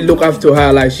really look up to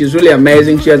her. Like, she's really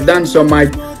amazing. She has done so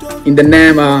much in the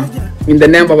name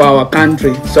of our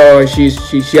country. So she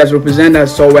has represented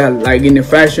us so well, like in a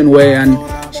fashion way, and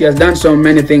she has done so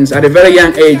many things at a very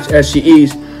young age as she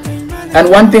is. And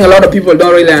one thing a lot of people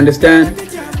don't really understand: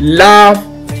 love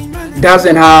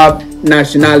doesn't have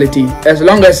nationality. As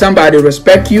long as somebody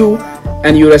respects you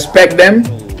and you respect them,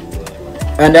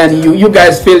 and then you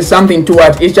guys feel something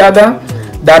towards each other,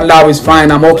 that love is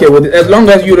fine. I'm okay with it. As long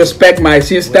as you respect my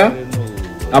sister,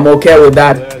 I'm okay with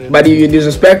that. But if you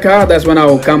disrespect her, that's when I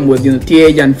will come with, you know,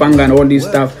 TH and Fanga and all this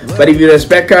stuff. But if you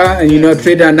respect her and, you know,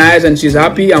 treat her nice and she's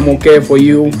happy, I'm okay for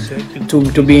you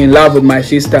to be in love with my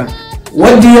sister.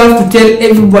 What do you have to tell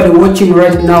everybody watching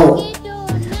right now?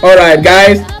 Alright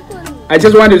guys, I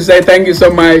just wanted to say thank you so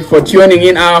much for tuning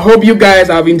in. I hope you guys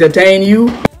have entertained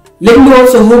you. Let me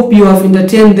also hope you have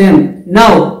entertained them.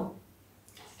 Now,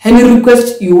 any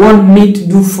request you want me to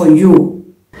do for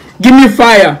you? Give me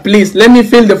fire, please. Let me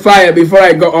feel the fire before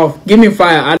I go off. Give me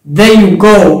fire. There you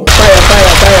go. Fire.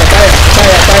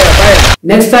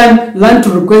 Next time, learn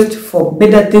to request for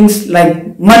better things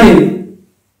like money.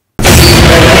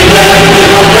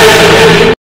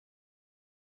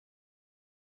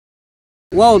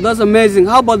 Wow, that's amazing.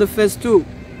 How about the phase 2?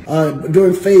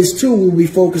 During phase 2, we'll be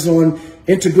focused on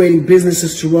integrating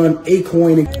businesses to run a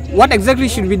coin. What exactly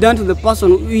should be done to the person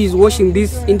who is watching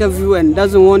this interview and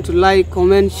doesn't want to like,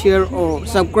 comment, share, or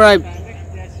subscribe?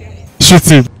 Shoot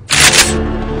him.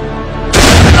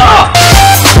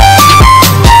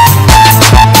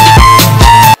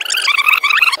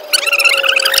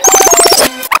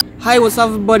 Hi, what's up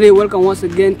everybody? Welcome once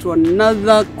again to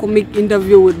another comic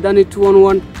interview with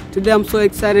Danny211. Today I'm so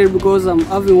excited because I'm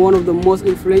having one of the most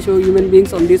influential human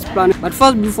beings on this planet. But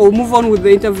first, before we move on with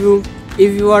the interview,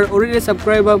 if you are already a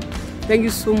subscriber, thank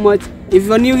you so much. If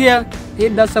you are new here,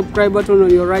 hit that subscribe button on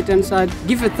your right hand side,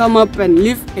 give a thumb up and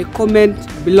leave a comment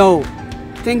below.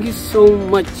 Thank you so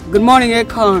much. Good morning,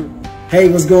 Akon. Hey,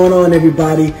 what's going on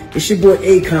everybody? It's your boy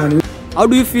Akon. How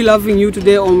do you feel having you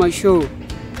today on my show?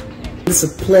 It's a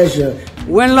pleasure.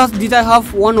 When last did I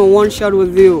have one-on-one chat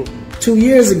with you? 2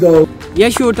 years ago.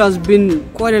 Yes, sure, it has been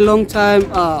quite a long time.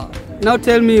 Now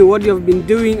tell me what you have been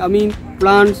doing. I mean,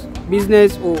 plans,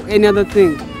 business, or any other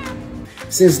thing.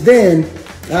 Since then,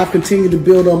 I've continued to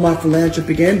build on my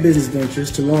philanthropic and business ventures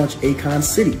to launch Akon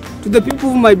City. To the people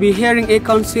who might be hearing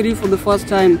Akon City for the first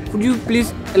time, could you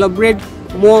please elaborate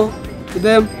more to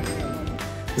them?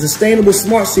 A sustainable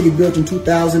smart city built on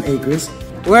 2,000 acres.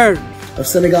 Where? Of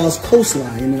Senegal's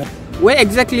coastline. Where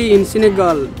exactly in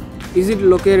Senegal is it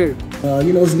located?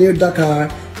 It's near Dakar,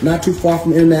 not too far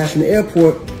from the international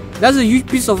airport. That's a huge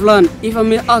piece of land. If I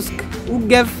may ask, who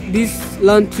gave this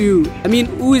land to you? I mean,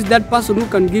 who is that person who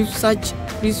can give such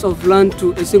piece of land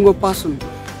to a single person?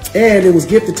 And it was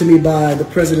gifted to me by the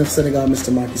president of Senegal,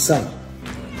 Mr. Macky Sall.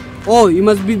 Oh, you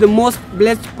must be the most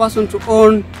blessed person to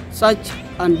own such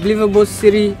unbelievable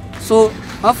city. So,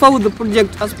 how far with the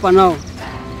project as per now?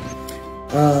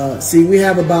 We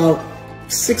have about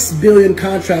 6 billion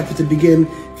contracted to begin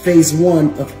phase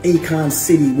 1 of Akon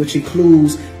City, which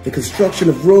includes the construction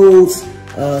of roads,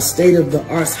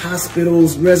 state-of-the-art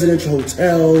hospitals, residential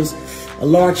hotels, a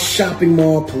large shopping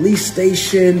mall, police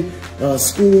station,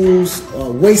 schools,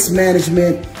 waste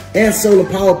management, and solar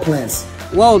power plants.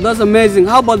 Wow, that's amazing.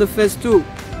 How about the phase 2?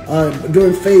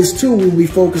 During phase 2, we'll be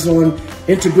focused on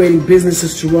integrating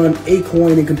businesses to run a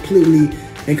coin and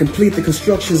complete the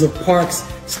constructions of parks,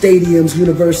 stadiums,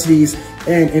 universities,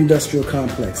 and industrial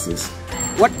complexes.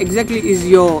 What exactly is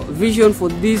your vision for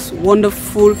this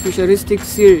wonderful futuristic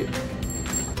city?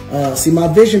 My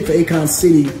vision for Akon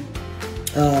City,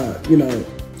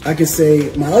 I can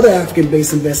say my other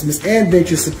African-based investments and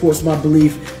ventures supports my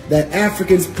belief that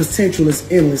Africans' potential is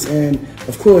endless, and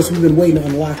of course we've been waiting to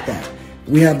unlock that.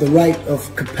 We have the right of,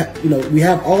 we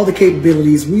have all the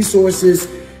capabilities, resources,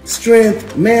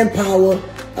 strength, manpower,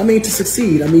 to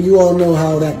succeed. You all know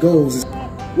how that goes.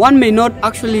 One may not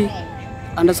actually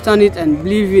understand it and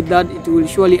believe it that it will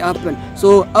surely happen.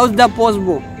 So how is that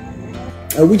possible?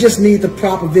 We just need the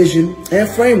proper vision and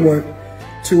framework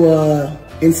to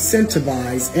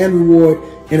incentivize and reward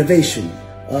innovation,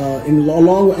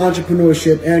 along with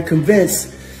entrepreneurship, and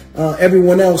convince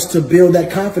everyone else to build that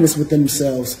confidence with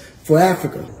themselves for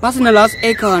Africa. Personally, as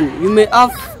Akon, you may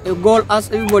have a goal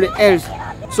as everybody else.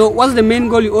 So what's the main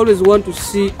goal you always want to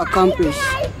see accomplished?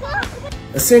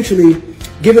 Essentially,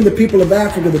 giving the people of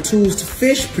Africa the tools to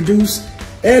fish, produce,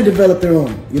 and develop their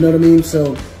own. You know what I mean?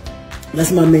 So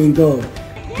that's my main goal.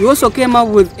 You also came up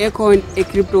with Acoin, a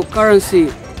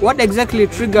cryptocurrency. What exactly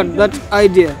triggered that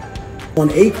idea? On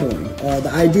Acoin,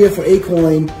 the idea for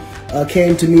Acoin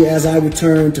came to me as I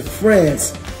returned to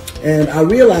France, and I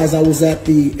realized I was at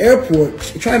the airport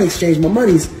trying to exchange my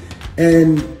monies,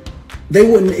 and they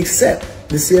wouldn't accept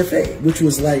the CFA, which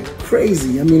was like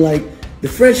crazy. The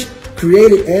French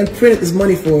created and printed this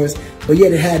money for us, but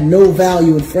yet it had no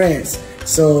value in France.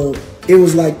 So it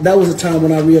was like, that was a time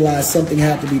when I realized something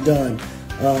had to be done.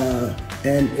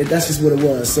 That's just what it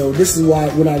was. So this is why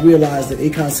when I realized that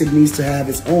Akon City needs to have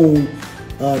its own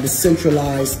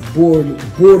decentralized,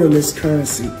 borderless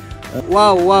currency.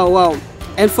 Wow.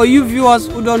 And for you viewers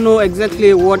who don't know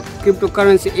exactly what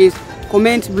cryptocurrency is,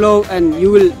 comment below and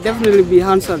you will definitely be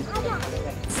answered.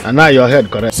 And now your head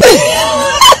correct.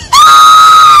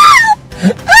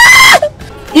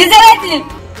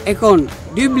 Akon,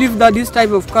 do you believe that this type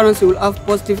of currency will have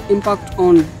positive impact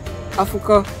on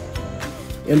Africa?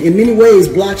 In many ways,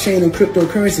 blockchain and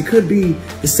cryptocurrency could be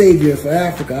the savior for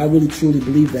Africa. I really truly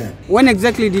believe that. When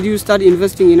exactly did you start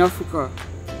investing in Africa?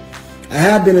 I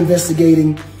have been investing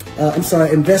in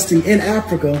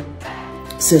Africa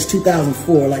since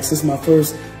 2004, since my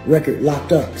first record,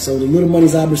 Locked Up. So the little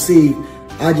monies I received,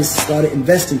 I just started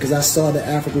investing because I saw that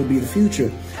Africa would be the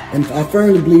future. And I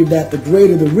firmly believe that the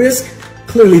greater the risk,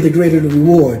 clearly the greater the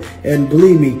reward. And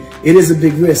believe me, it is a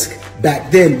big risk back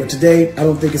then, but today I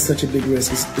don't think it's such a big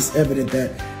risk. It's evident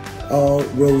that all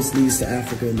roads leads to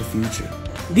Africa in the future.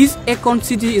 This Akon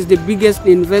city is the biggest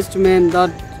investment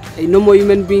that a normal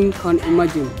human being can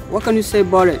imagine. What can you say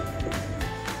about it?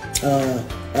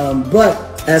 But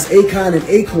as Akon and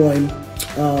Acoin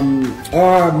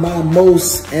are my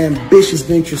most ambitious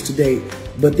ventures to date,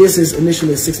 but this is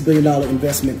initially a $6 billion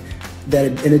investment.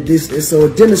 So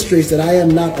it demonstrates that I am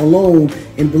not alone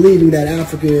in believing that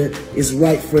Africa is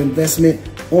ripe for investment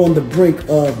on the brink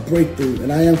of breakthrough,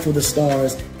 and I am for the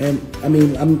stars. And I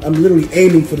mean, I'm literally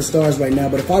aiming for the stars right now.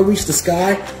 But if I reach the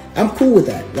sky, I'm cool with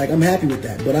that. Like, I'm happy with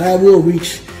that. But I will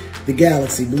reach the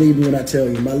galaxy. Believe me when I tell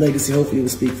you, my legacy hopefully will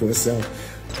speak for itself.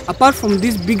 Apart from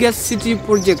this biggest city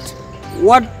project,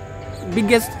 what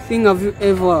biggest thing have you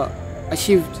ever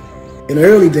achieved? In the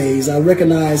early days, I was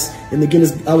recognized in the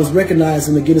Guinness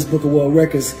Book of World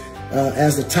Records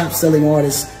as the top-selling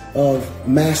artist of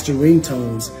master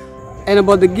ringtones. And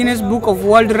about the Guinness Book of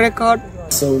World Record?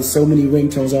 So many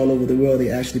ringtones all over the world, they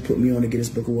actually put me on the Guinness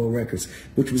Book of World Records,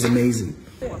 which was amazing.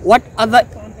 What other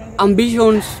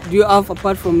ambitions do you have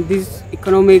apart from this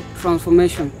economic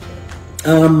transformation?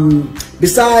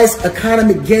 Besides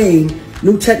economic gain,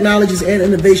 new technologies and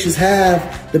innovations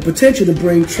have the potential to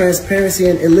bring transparency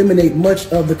and eliminate much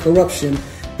of the corruption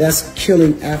that's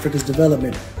killing Africa's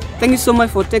development. Thank you so much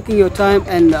for taking your time,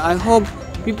 and I hope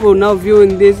people now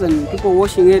viewing this and people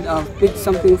watching it have picked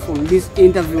something from this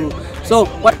interview. So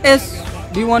what else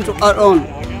do you want to add on?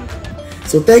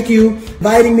 So thank you for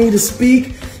inviting me to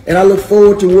speak, and I look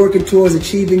forward to working towards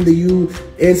achieving the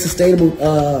UN Sustainable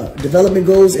Development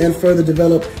Goals and further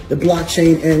develop the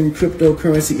blockchain and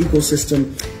cryptocurrency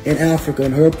ecosystem in Africa.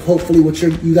 And hopefully with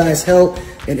you guys' help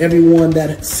and everyone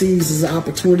that sees these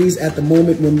opportunities at the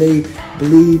moment when they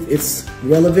believe it's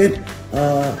relevant,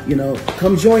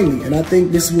 come join me. And I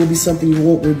think this will be something you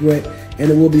won't regret, and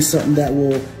it will be something that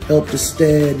will help to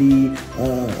steady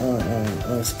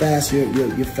fast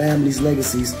your family's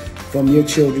legacies from your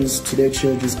children's to their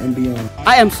children's and beyond.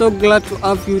 I am so glad to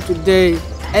have you today.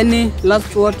 Any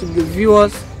last word to the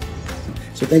viewers?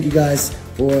 So thank you guys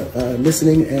for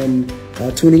listening and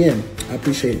tuning in. I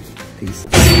appreciate it. Peace.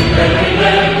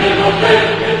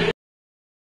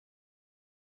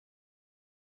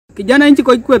 Kijana inchi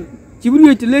kwa ikwet, chibuni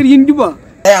wechileri induba.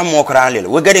 I'm more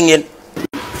we're getting in.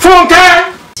 Funke!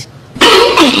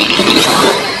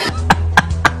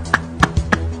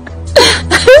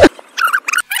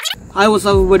 Hi, what's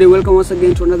up everybody, welcome once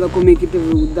again to another comic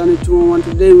interview with Danny211.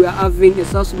 Today we are having a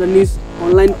South Sudanese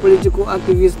online political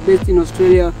activist based in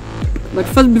Australia. But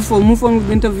first, before we move on with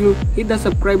the interview, hit that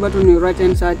subscribe button on your right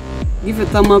hand side, give a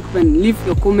thumb up and leave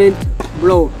your comment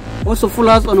below. Also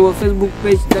follow us on our Facebook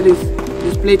page that is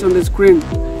displayed on the screen.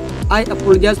 I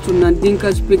apologize to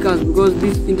non-Dinka speakers because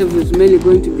this interview is mainly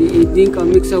going to be a Dinka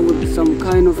mixer with some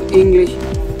kind of English.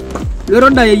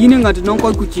 Leroda ya yini ngati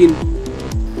nonko kuchin.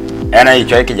 Ena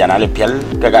ichoy kijana le piel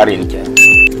kagarin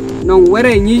ke. Nong were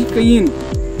nyi kayin.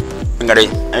 Ngari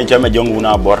enchoy me jongu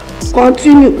na bor.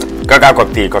 Continue. Kaka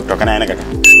kokti kokto kana ena kaka.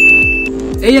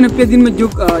 Eyena pedin ma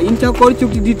juk inta ko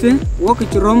chukti dite wok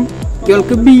ci rom jol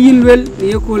ke bi yilwel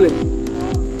ni yekole.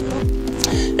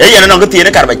 Eyena no ngati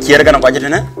ene karba chier kana ko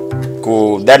jitene.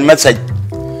 Ku that message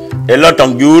a lot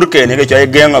of jur ke ne choy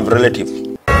gang of relative.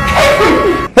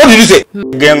 What did you say?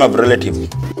 Gang of relative.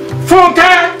 Funke!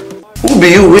 Who be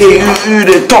you? You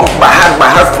they talk by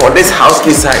heart for this house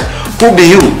side. Who be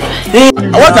you?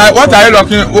 What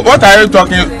are you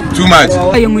talking too much?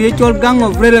 I am a gang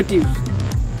of relatives.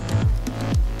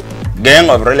 Gang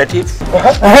of relative?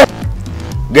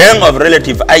 Gang of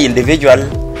relative, I individual.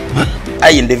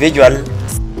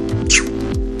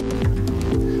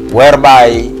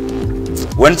 Whereby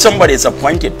when somebody is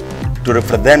appointed to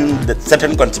represent the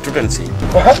certain constituency,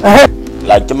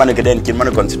 like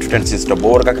Kimana constituencies to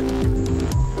Borga.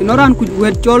 Inoran could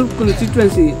wet chol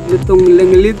constituency litong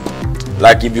lengelit.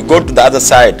 Like if you go to the other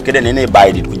side, keden any buy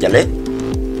it kujale.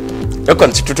 The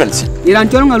constituency. Iran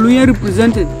chol ngaluya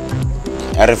represented.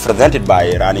 Represented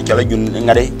by Rani Chala Jun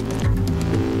Ngade.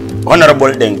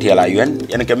 Honorable Deng Tiala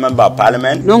Yuen, and member of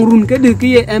parliament. Nong run kede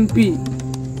kiye MP.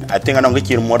 I think I don't get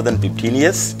here more than 15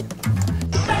 years.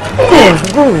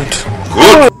 Good.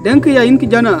 Then kaya in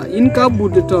kijana in ka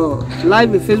budto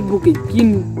live Facebook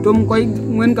kin tom koy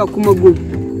ngwen ka kuma gum.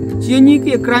 Chienyi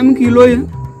ki crime ki loye.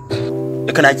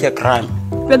 E kana che crime.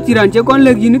 Petiran che kon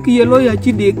leg yin ki loye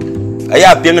chi dik.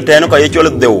 Aya ping ten ko ye cholo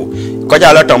deu. Ko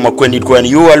jala to makwendi kwen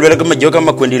you alwele ka majoka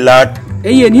makwendi lat.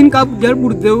 E yen hin ka jar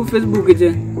bur deu Facebook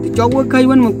je. Ti chogwa kai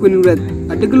wan makwendi red.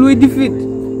 Adag loye defeat.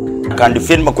 Can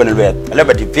defeat makwendi red. Ala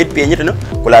ba defeat pienyi no.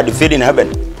 Kula defeat in heaven.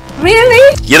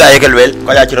 Really? Kira ekelwel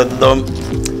ko ya chiro dom.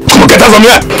 Get out of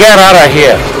here! Get out of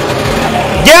here.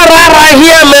 Get out of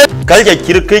here, man. Kalja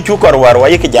Kirki Chukar war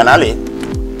Wayaki Janale.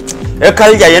 A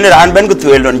Kalja Yen and Ben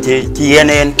Gutuelon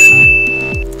Chien.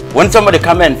 When somebody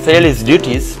come and fail his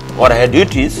duties or her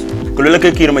duties,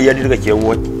 Kulaka Kirma Yadika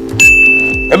watch.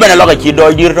 Even a lot of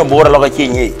Chido, dear to board a lot of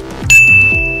Chini.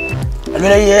 And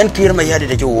when I end Kirma Yadi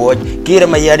that you watch,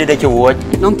 Kirma Yadi that you watch.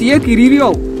 Nontia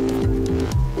Kiririo.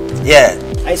 Yeah.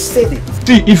 I said it.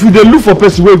 See, if you dey look for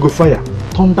person wey go fire,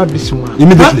 thunder this man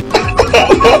immediately.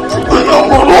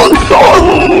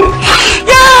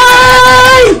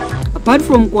 Apart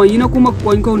from Koina Kuma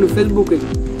Koinko on Facebook,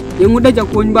 you would have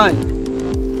Koin by.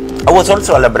 I was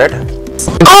also a liberator.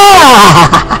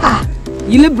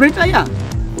 You liberator, yeah.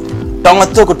 Tonga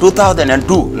took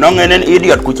 2002. Nong an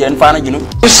idiot Kuchen Fana, you know.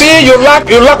 You see, you lack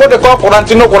what they call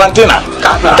quarantina.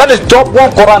 That is top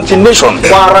one quarantination.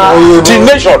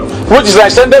 Quarantination, which is the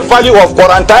extended value of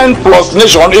quarantine plus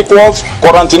nation equals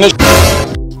quarantination.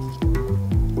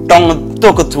 Tonga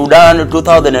took Sudan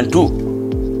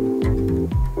 2002.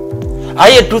 I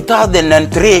had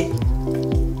 2003.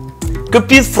 The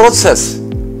peace process.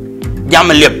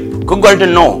 Yamalip.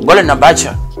 Golden no. Golden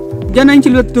Abacha. Jana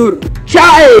Inchil Tour.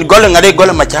 Golden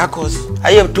Machakos.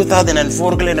 I have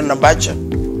 2004 Glen and Abacha.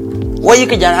 Why you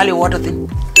can generally water thing?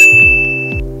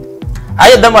 I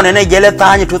had them on an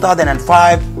Egeletanya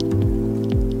 2005.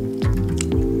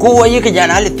 Go you can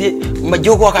generally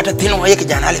Majoko at a thin way you can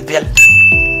generally pill.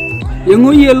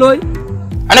 Young yellow.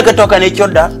 And I can talk an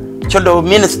Chodo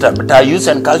minister, but I use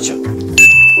and culture.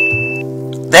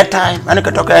 That time, I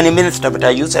can talk any minister, but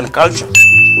I use and culture.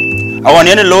 I want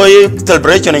any low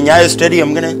celebration in Yaya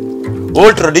Stadium.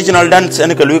 Old traditional dance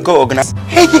and Kaluko organize.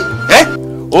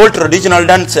 Old traditional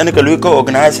dance and Kaluko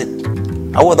organize it.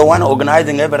 I was the one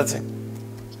organizing everything.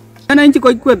 And I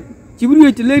quite quick. You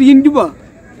will to let in Duba.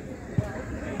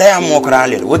 They are more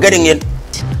crowded. We're getting it.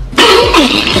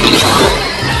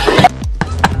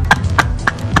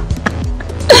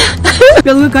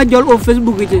 We can't join on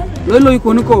Facebook. Lolo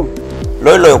Ikonoko.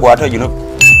 Lolo, water, you know.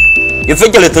 You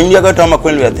think you're going to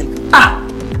Queen with it?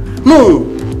 No.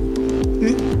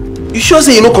 You sure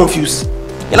say you're not confused?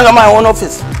 You know my own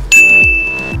office.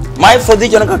 My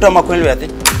position got to Queen with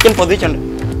it. In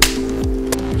position.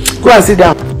 Go and sit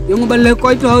down. Young Bale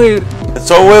quite here.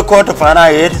 So we're caught of an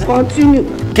eye. Continue.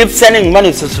 Keep sending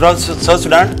money to South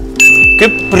Sudan.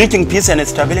 Keep preaching peace and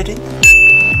stability.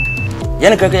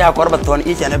 Yanaka Korbaton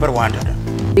each and every one.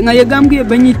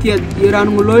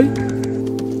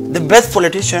 The best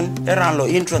politician around low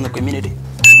intro in the community.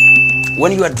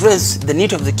 When you address the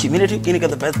need of the community, you get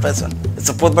the best person.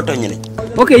 Support button.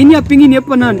 Okay, in your ping in your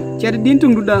panan, Chadin to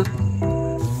Duda.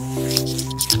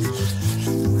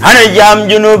 Honey jam,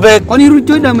 you know, back. On your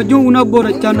return, I'm a Juna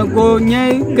Bora Chana go,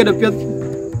 nye, get a pet.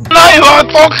 Now you are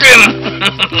talking.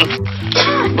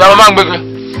 Yaman,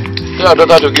 yeah, don't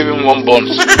have to give him one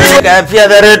bonus. I fear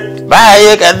that buy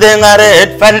a thing are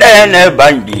it, find a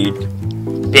bandit.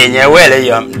 Penya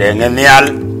William, then and the al.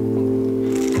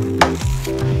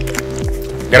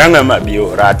 Grandma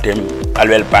Bio Ratim,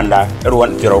 Alwell Panda,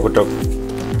 everyone Tirokoto.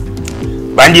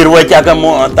 Bandir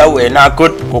Wachakamo, Tawe,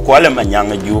 Nakut, Kukwala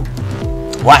Manyanga Ju.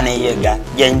 One a year,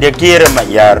 Jan de Kira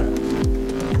Mayar.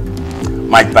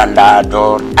 My Panda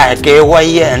door, I came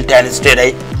away and 10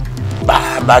 today.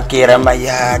 Baba Kira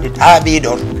Mayar, it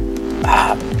Abidor.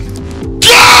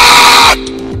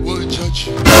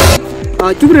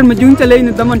 Children Majunta in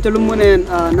the Daman Chalumon and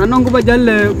Nanongo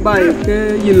Bajal by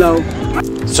Yilau.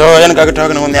 So, I'm going to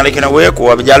talk about the Alican away,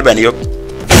 or Jalban.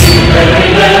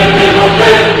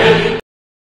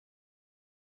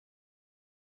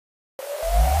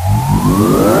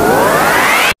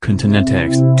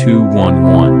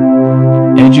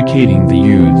 CONTINENTEX211 Educating the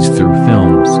youths through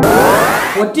films.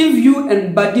 What if you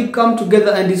and Buddy come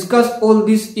together and discuss all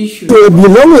these issues? We be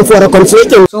longing for a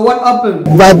consolation. So what happened?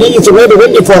 Buddy is already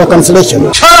waiting for a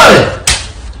consolation.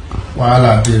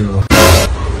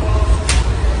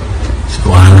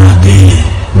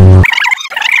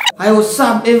 Hi, what's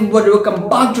up everybody? Welcome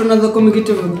back to another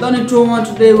communicative with Danny211.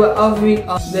 Today we're having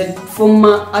the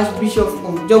former Archbishop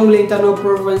of Jonglei Internal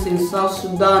Province in South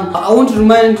Sudan. I want to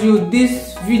remind you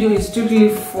this video is strictly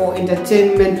for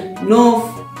entertainment,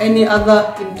 no any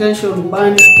other intention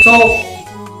behind it. So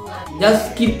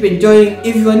just keep enjoying.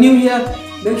 If you are new here,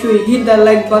 make sure you hit that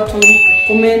like button,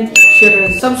 comment, share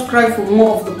and subscribe for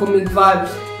more of the comic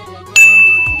vibes.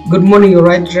 Good morning, your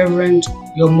right reverend.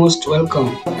 You're most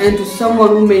welcome. And to someone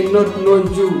who may not know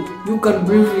you, you can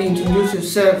briefly introduce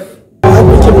yourself.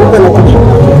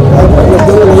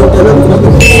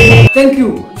 Thank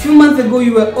you. A few months ago,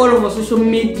 you were all over social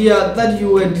media that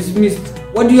you were dismissed.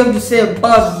 What do you have to say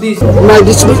about this? My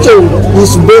dismissal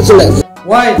is baseless.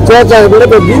 Why? Because I've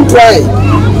never been tried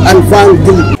and found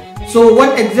guilty. So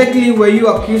what exactly were you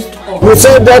accused of? We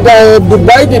said that I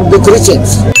divided the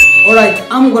Christians. Alright,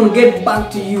 I'm gonna get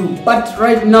back to you, but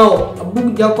right now, a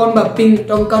book Jakonba Ping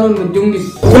Tonkanon with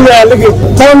Jungis.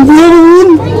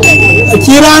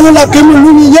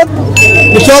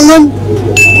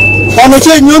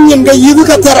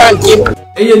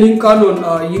 Ayan kanon,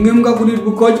 yingim ka kudit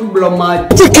bukoj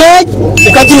blamaj.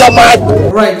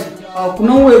 Right,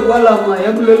 kunawe wala ma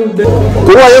yakulelu de.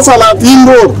 Kuwa yasa la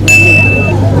timbo.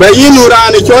 Bayinu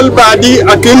rani chol badi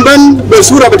akimban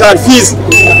besura betar fees.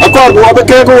 Akor wa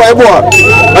bekeko wa ebo.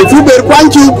 Achu ber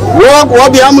kwanchu wa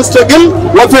biya mustaqil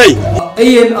wa fay.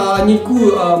 Ayan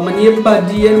niku maniye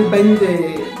badi en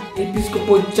bende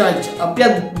Episcopal Church.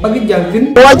 Apiat bagi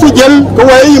jalvin. Wachi jel ko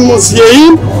wa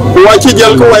musyein, wachi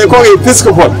jel ko wa ko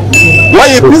Episcopal. Wa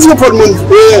Episcopal mun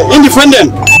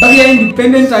independent. Bagi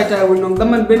independent I will not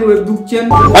come and ben we book chen.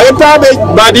 Ayata be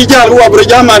badi jal wa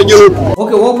breja mar junu.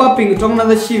 Okay, what about ping tong na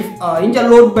the chief? Inja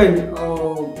load ben.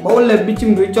 Bawle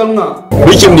bichim do cholnga.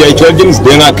 Bichim dia choljins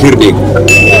denga kirdik.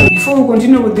 Before we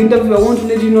continue with the interview, I want to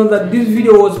let you know that this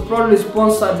video was proudly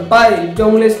sponsored by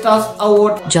Jonglei Stars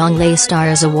Award. Jonglei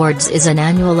Stars Awards is an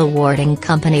annual awarding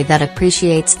company that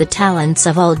appreciates the talents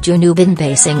of all Junubin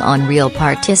basing on real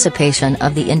participation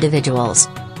of the individuals.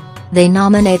 They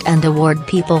nominate and award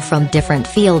people from different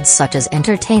fields such as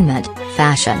entertainment,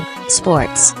 fashion,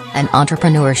 sports, and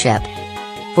entrepreneurship.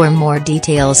 For more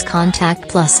details contact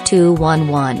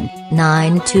 +211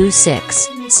 926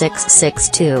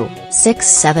 662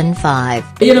 675.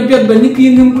 Ayan piat bani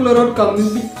kingim kulorot kam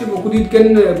bit mo kudit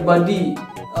ken badi.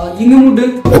 Yingim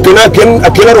ude.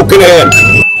 Akila rukene.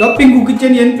 Shopping ku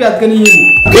kitchen yen piat kan yin.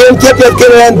 Ken piat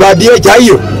ken badi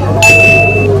chayo.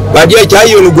 Badi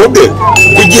chayo no gobe.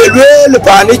 Kujelwe le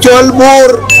pani chol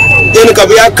bor. En ka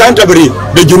biya Canterbury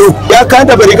de junu. Ya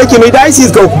Canterbury ka kimi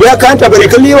diocese ko biya Canterbury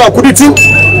ka liwa kuditin.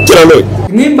 Kiralo.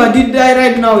 Ni badi die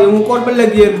right now yung kor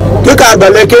balag yen. Ke ka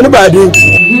balag ken badi.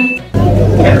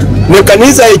 Ne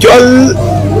kanisa e chol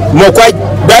mo kwa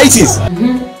diocese.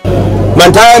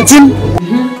 Mantantin.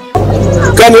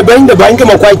 Kan e bang de bang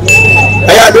mo kwa.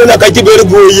 Aya do na ka ci ber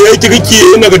boye ci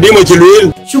ki na ga dimo ci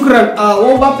lul. Shukran.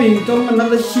 Wo ba ping tong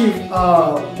another chief.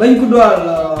 Bang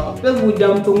kudwal Facebook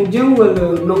jam tong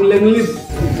jengwel nong lenglip.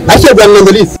 Ashe ban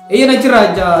lenglip. Ayan na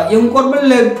chiraja yung kor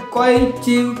balag koy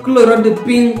ci kloro de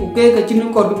ping ke ka ci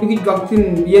kor bi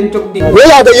gaktin yen tok di. We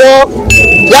ya da yo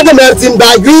ya da mersin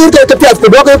ba jur ke piat ko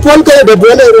do ko pon ko de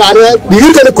bone rane bi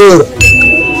ke ko.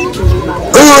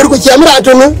 Ko ko chamra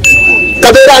tunu.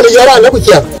 Kabera ni yara na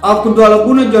kuchia. Aku dola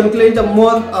buna John Clayton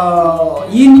mod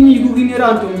yin ni gu gini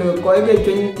rantum de ko ke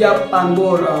chen jap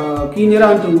pangor kini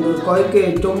rantum de ko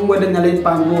ke tom wada nalai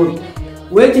pangor.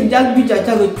 We ti jag bi cha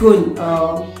cha go chon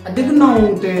adig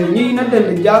no te ni na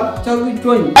de jag cha go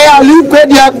chon. Aya li ko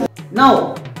dia.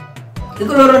 Now ko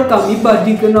lorot kam iba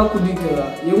di ke na ku di ke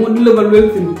yo mod level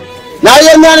welfin. Na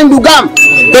ye nyan ndugam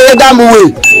ke gam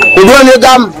we. Ko ne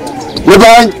gam le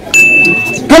ban.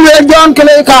 Ko le John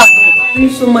Clayton. Thank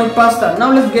you so much, Pastor.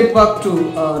 Now let's get back to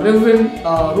Reverend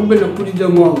Ruben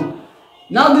Okudijamong.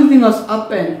 Now this thing has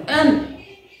happened, and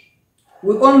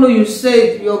we all know you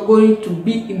said you are going to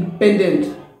be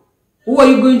independent. Who are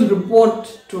you going to report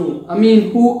to? I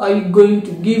mean, who are you going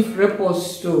to give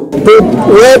reports to?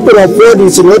 Where to report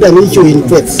is not an issue in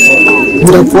faith. We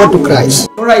report to Christ.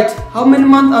 Alright, how many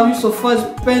months have you so far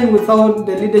spent without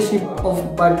the leadership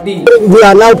of Badi? We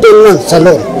are now 10 months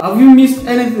alone. Have you missed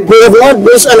anything? We have not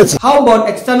missed anything. How about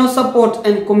external support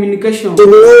and communication?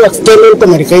 No external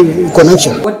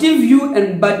connection. What if you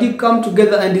and Badi come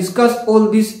together and discuss all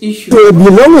these issues? We are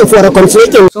longing for a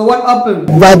conciliation. So what happened?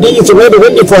 Badi is not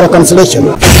ready for a conciliation.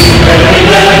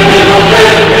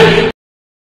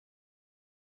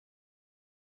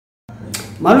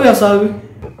 Malu ya sabi.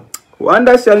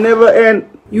 Wonder shall never end.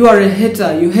 You are a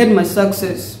hater. You hate my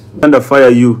success. Thunder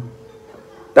fire you.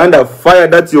 Thunder fire,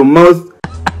 that's your mouth.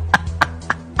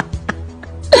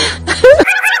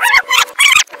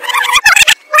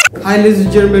 Hi ladies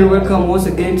and gentlemen, welcome once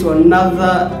again to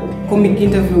another comic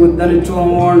interview with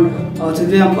Danny211.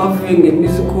 Today I'm having a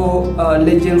musical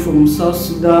legend from South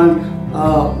Sudan.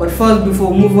 But first, before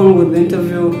we move on with the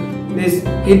interview, please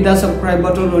hit that subscribe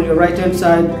button on your right hand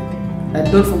side. And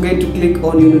don't forget to click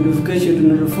on your notification to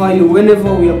notify you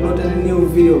whenever we upload a new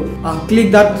video.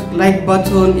 Click that like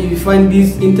button if you find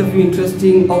this interview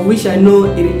interesting, of which I know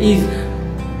it is.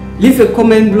 Leave a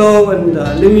comment below and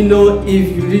let me know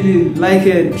if you really like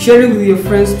it. Share it with your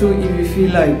friends too if you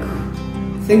feel like.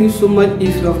 Thank you so much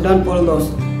if you have done all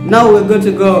those. Now we're good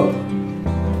to go.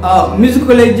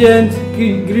 Musical legend,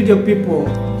 greet your people.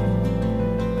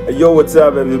 Yo, what's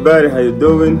up everybody? How you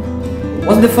doing?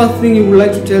 What's the first thing you would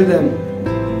like to tell them?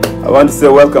 I want to say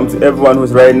welcome to everyone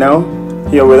who's right now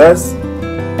here with us.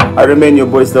 I remain your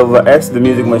boy Silver X, the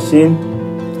music machine,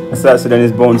 a South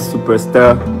Sudanese born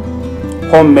superstar,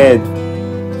 homemade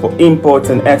for import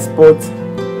and export.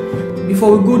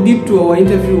 Before we go deep to our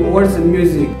interview, what is the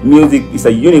music? Music is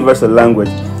a universal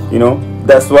language, you know.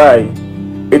 That's why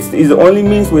it's the only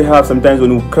means we have. Sometimes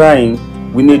when we're crying,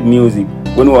 we need music.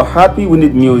 When we're happy, we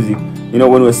need music. You know,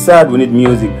 when we're sad, we need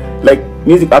music. Like,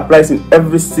 music applies in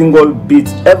every single beat,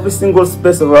 every single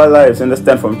space of our lives.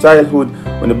 Understand? From childhood,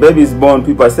 when the baby is born,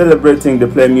 people are celebrating, they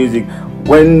play music.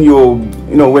 When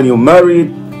when you're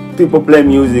married, people play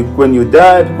music. When you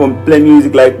die, people play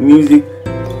music. Like, music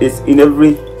is in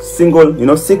every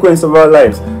single sequence of our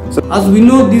lives. So as we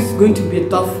know, this is going to be a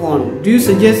tough one. Do you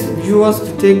suggest viewers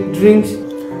to take drinks?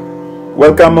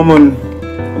 Welcome.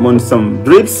 I'm on some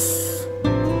drips.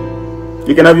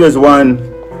 You can have yours one.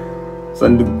 So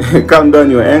calm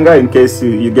down your anger in case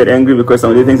you get angry because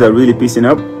some of the things are really pissing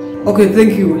up. Okay,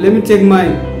 thank you. Let me take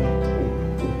mine.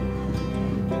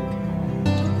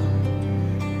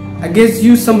 I guess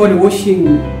you, somebody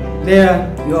watching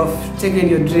there, you have taken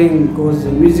your drink because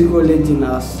the musical legend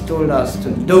has told us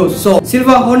to do so.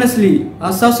 Silver, honestly,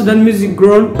 has South Sudan music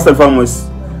grown? First and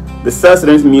foremost, the South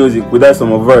Sudanese music without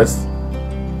some of us,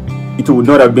 it would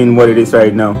not have been what it is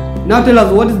right now. Now tell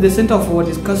us, what is the center of our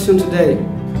discussion today?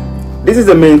 This is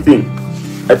the main thing.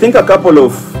 I think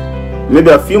maybe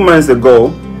a few months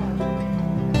ago,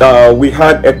 we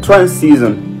had a trans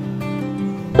season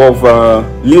of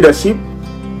leadership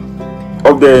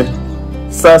of the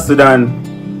South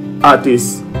Sudan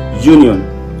Artists Union,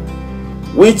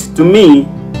 which to me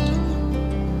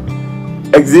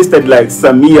existed like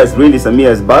some years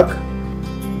back.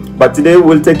 But today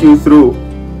we'll take you through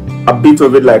a bit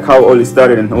of it, like how all it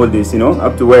started and all this,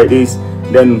 up to where it is,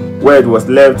 then where it was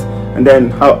left, and then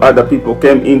how other people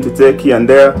came in to take here and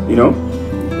there,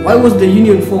 Why was the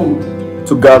union formed?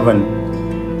 To govern,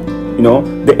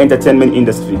 the entertainment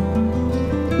industry,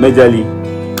 majorly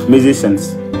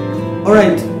musicians.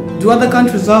 Alright, do other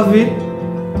countries have it?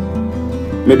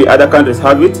 Maybe other countries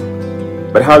have it,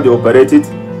 but how they operate it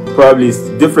probably is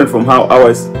different from how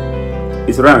ours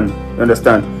is run. You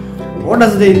understand? What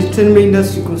does the entertainment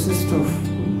industry consist of?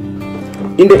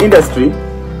 In the industry,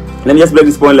 let me just break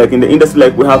this point. Like in the industry,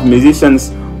 like we have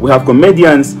musicians, we have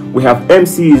comedians, we have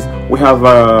MCs, we have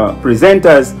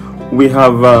presenters, we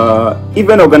have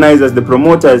event organizers, the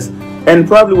promoters, and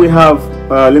probably we have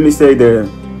let me say the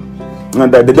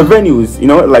venues,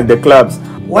 like the clubs.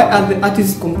 Why are the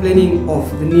artists complaining of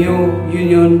the new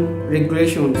union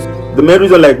regulations? The main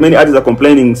reason, like many artists are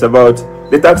complaining, is about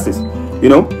the taxes.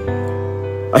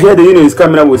 I hear the union is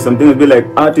coming up with something to be like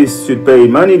artists should pay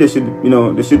money, they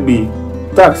should be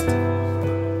taxed.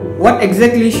 What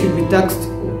exactly should be taxed,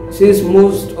 since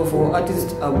most of our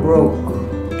artists are broke?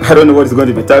 I don't know what is going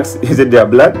to be taxed. Is it their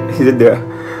blood? Is it their...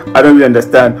 I don't really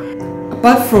understand.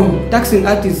 Apart from taxing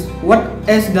artists, what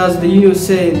else does the union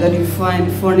say that you find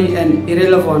funny and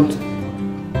irrelevant?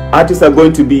 Artists are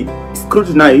going to be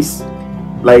scrutinized,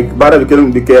 like bara the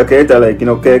KK, like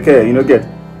KK, get.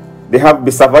 They have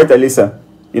Bisavaita Lisa,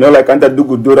 like anta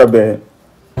dugu dura be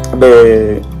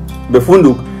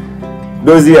funduk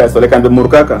those years, so like and the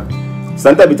murkaka.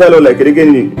 Santa Vitalo like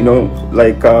again,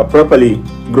 like properly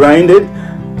grinded.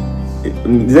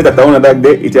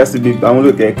 It has to be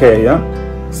KK,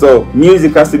 yeah. So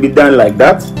music has to be done like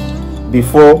that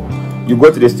before you go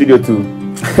to the studio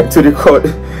to record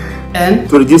and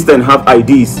to register and have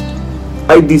IDs.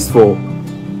 IDs for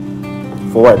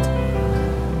what?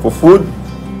 For food?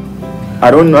 I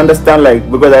don't understand,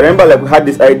 like, because I remember like we had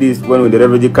these IDs when the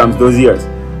refugee comes those years.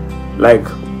 Like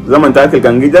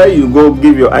you go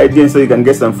give your ID and so you can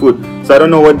get some food. So I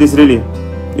don't know what this really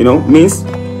means.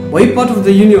 Were you part of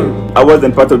the union? I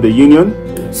wasn't part of the union.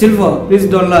 Silver, please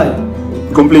don't lie.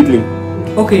 Completely.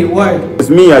 Okay, why? It's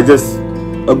me. I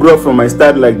grew up from my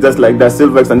start just like that,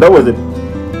 Silvex, and that was it.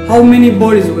 How many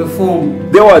bodies were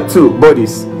formed? There were 2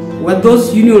 bodies. Were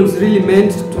those unions really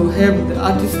meant to help the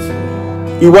artists?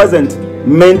 It wasn't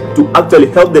meant to actually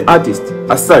help the artist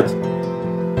as such.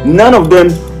 None of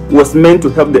them was meant to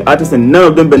help the artist, and none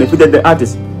of them benefited the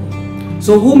artist.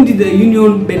 So whom did the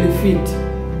union benefit?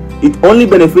 It only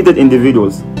benefited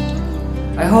individuals.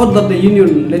 I heard that the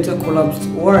union later collapsed.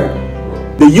 Why?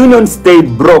 The union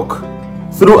stayed broke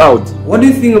throughout. What do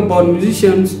you think about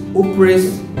musicians who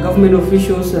praise government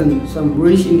officials and some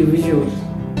rich individuals?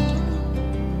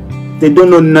 They don't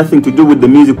know nothing to do with the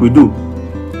music we do.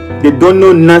 They don't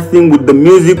know nothing with the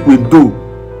music we do.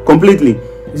 Completely.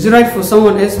 Is it right for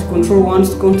someone else to control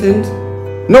one's content?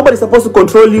 Nobody's supposed to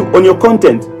control you on your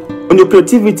content, on your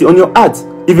creativity, on your art.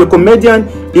 If you're a comedian,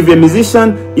 if you're a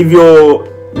musician, if you're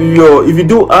if you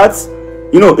do arts,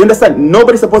 understand,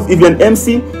 nobody's supposed, if you're an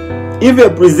MC, if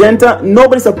you're a presenter,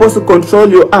 nobody's supposed to control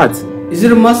your art. Is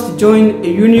it a must to join a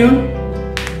union?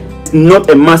 It's not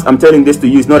a must. I'm telling this to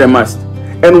you, it's not a must.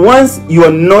 And once you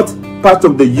are not part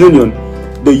of the union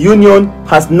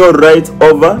has no right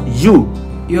over you.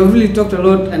 You have really talked a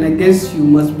lot, and I guess you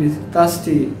must be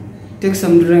thirsty. Take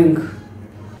some drink.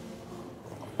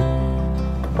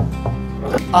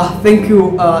 Thank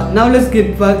you. Now let's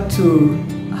get back to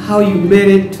how you made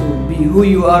it to be who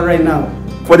you are right now.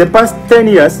 For the past 10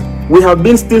 years, we have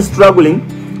been still struggling,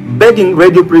 begging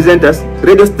radio presenters,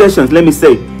 radio stations, let me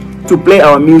say, to play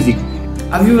our music.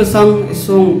 Have you ever sung a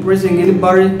song praising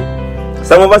anybody?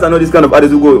 Some of us are not this kind of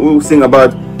artists who sing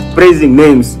about praising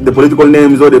names, the political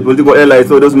names or the political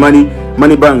allies or those money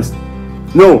banks.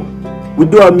 No, we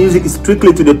do our music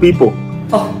strictly to the people.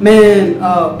 Oh man,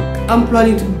 I'm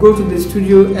planning to go to the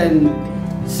studio and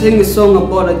sing a song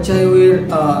about a Chaiwir.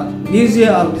 This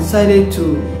year I've decided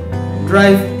to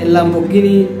drive a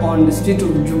Lamborghini on the street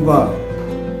of Juba.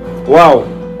 Wow,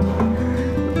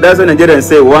 that's when Nigerians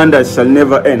say wonder shall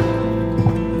never end.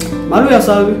 Maruya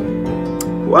Sabi,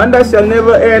 wonder shall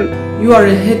never end. You are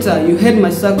a hater, you hate my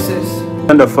success.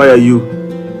 Under fire you.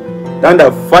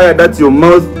 Under fire, that's your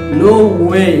mouth. No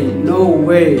way, no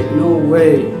way, no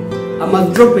way. I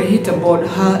must drop a hit about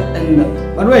her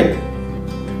and... But wait,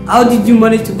 how did you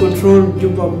manage to control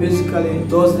Juba musically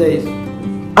those days?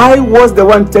 I was the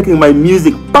one taking my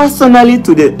music personally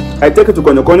to I take it to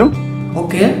Konyo Konyo.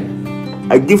 Okay.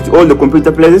 I give to all the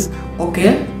computer places.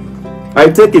 Okay. I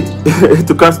take it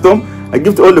to custom. I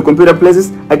give to all the computer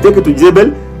places. I take it to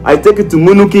Jebel. I take it to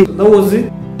Munuki. That was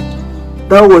it?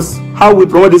 That was how we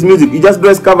promote this music. You just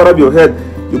press cover up your head.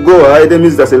 You go, the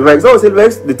music that's Silvex. Oh,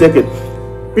 Silvex, they take it.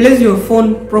 Place your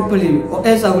phone properly or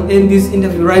else I will end this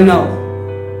interview right now.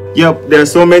 Yep, there are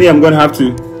so many I'm going to have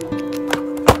to.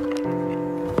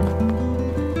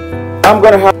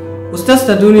 Ustaz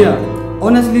Tadunia,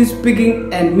 honestly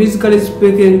speaking and musically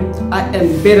speaking, I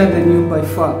am better than you by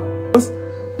far.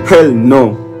 Hell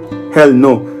no. Hell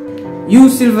no. You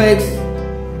Silvex,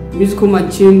 musical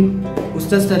machine,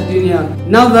 Ustaz Tadunia,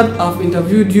 now that I've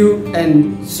interviewed you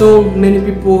and so many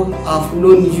people have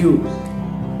known you,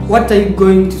 what are you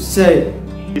going to say?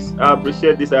 I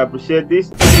appreciate this, I appreciate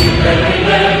this.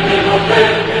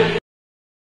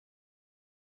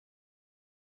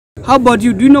 How about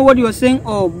you? Do you know what you are saying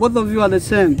or both of you are the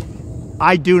same?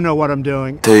 I do know what I'm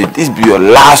doing. Tell you, this be your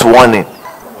last warning.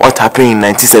 What happened in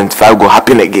 1975 will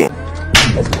happen again.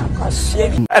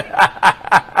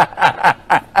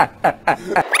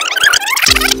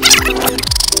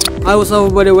 Hi, what's up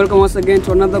everybody? Welcome once again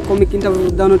to another comic interview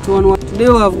with Danny211. Today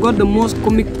we have got the most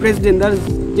comic president, that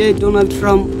is J. Donald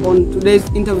Trump, on today's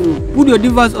interview. Put your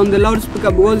device on the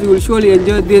loudspeaker because you will surely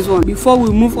enjoy this one. Before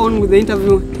we move on with the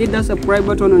interview, hit that subscribe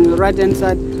button on your right hand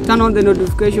side, turn on the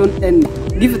notification and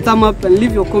give a thumb up and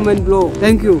leave your comment below.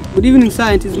 Thank you. Good evening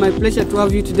sir, it is my pleasure to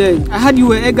have you today. I heard you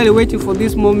were eagerly waiting for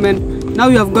this moment. Now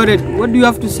you have got it. What do you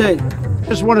have to say?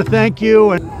 Just want to thank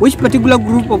you. Which particular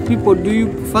group of people do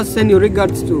you first send your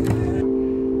regards to?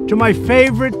 To my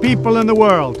favorite people in the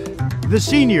world, the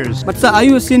seniors. But sir, are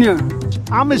you a senior?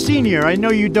 I'm a senior. I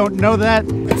know you don't know that.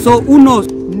 So who knows?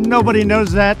 Nobody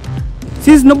knows that.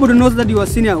 Since nobody knows that you are a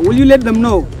senior, will you let them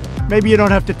know? Maybe you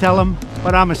don't have to tell them,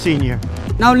 but I'm a senior.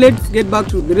 Now let's get back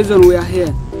to the reason we are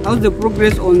here. How's the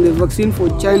progress on the vaccine for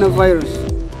China virus?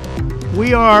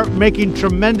 We are making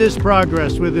tremendous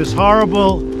progress with this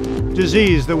horrible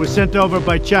disease that was sent over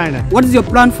by China. What is your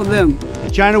plan for them?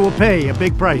 China will pay a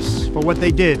big price for what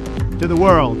they did to the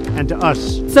world and to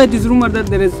us. So it is rumored that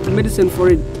there is medicine for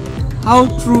it. How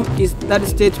true is that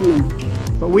statement?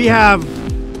 But we have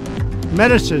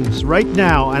medicines right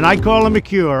now, and I call them a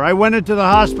cure. I went into the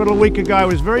hospital a week ago. I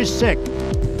was very sick.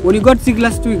 When you got sick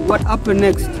last week, what happened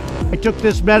next? I took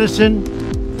this medicine.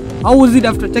 How was it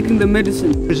after taking the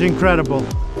medicine? It was incredible.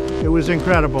 It was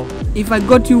incredible. If I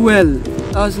got you well,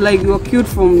 I was like you were cured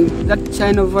from that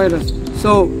China virus.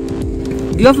 So,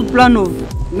 do you have a plan of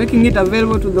making it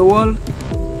available to the world?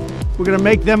 We're going to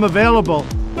make them available.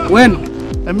 When?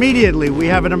 Immediately. We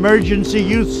have an emergency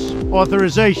use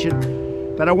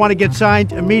authorization that I want to get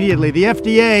signed immediately. The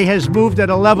FDA has moved at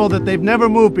a level that they've never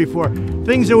moved before.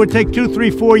 Things that would take 2,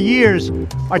 3, 4 years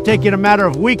are taking a matter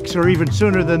of weeks or even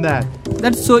sooner than that.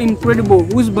 That's so incredible.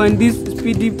 Who's behind this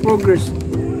speedy progress?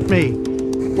 Me.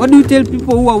 What do you tell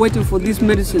people who are waiting for this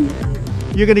medicine?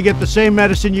 You're going to get the same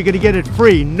medicine. You're going to get it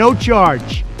free, no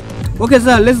charge. Okay,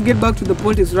 sir, let's get back to the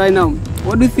politics right now.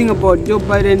 What do you think about Joe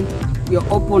Biden, your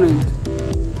opponent?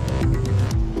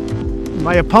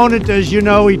 My opponent, as you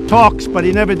know, he talks, but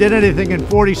he never did anything in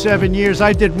 47 years.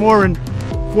 I did more in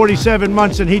 47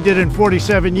 months than he did in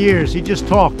 47 years. He just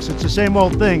talks. It's the same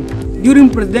old thing. During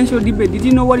presidential debate, did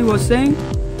you know what he was saying?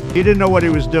 He didn't know what he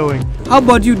was doing. How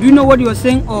about you? Do you know what you are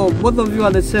saying, or both of you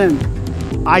are the same?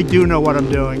 I do know what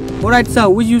I'm doing. All right, sir.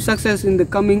 Wish you success in the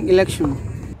coming election.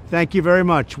 Thank you very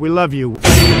much. We love you.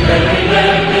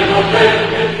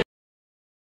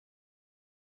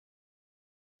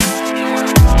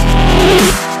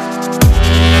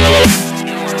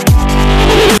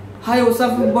 Hi, what's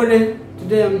up, everybody?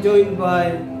 Today I'm joined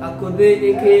by Akode,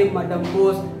 aka Madam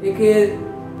Boss, aka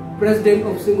President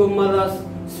of Single Mothers,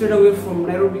 straight away from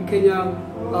Nairobi, Kenya.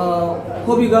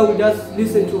 Hope you guys will just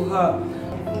listen to her.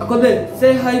 Akode,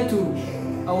 say hi to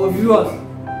our viewers.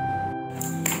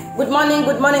 Good morning,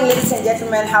 ladies and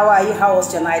gentlemen. How are you? How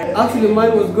was your night? Actually,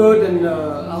 mine was good, and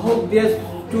I hope theirs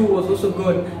too was also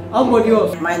good. How about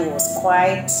yours? Mine was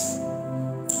quite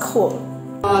cool.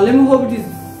 Let me hope it is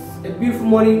a beautiful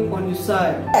morning on your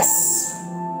side. Yes,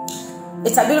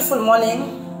 it's a beautiful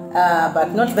morning,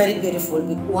 but not very beautiful.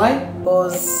 Why?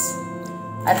 Because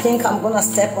I think I'm gonna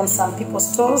step on some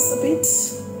people's toes a bit,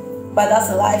 but that's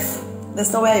life.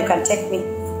 There's nowhere you can take me.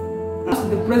 As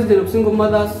the president of Single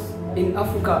Mothers in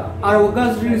Africa, are our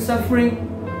girls really suffering?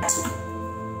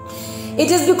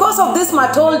 It is because of these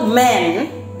matold men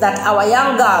that our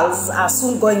young girls are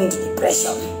soon going into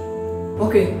depression.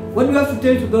 Okay, what do you have to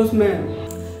tell to those men?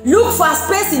 Look for a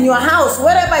space in your house,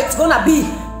 wherever it's gonna be.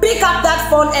 Pick up that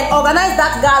phone and organize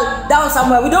that girl down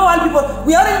somewhere. We don't want people,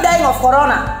 we're already dying of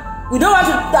corona. We don't want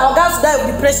our girls to die of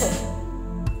depression.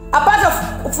 Apart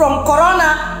from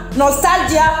corona,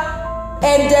 nostalgia,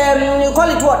 and you call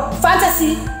it what?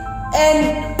 Fantasy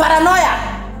and paranoia.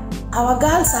 Our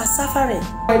girls are suffering.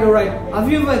 Alright. Have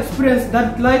you ever experienced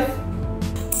that life?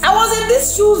 I was in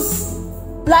these shoes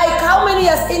like how many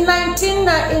years? In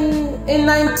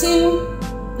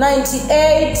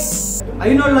 1998. Are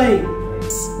you not lying?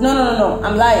 No,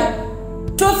 I'm lying.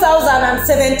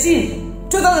 2017,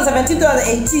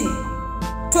 2018.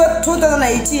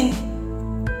 2018.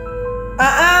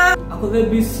 I could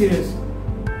be serious.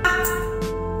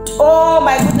 Oh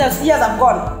my goodness, years have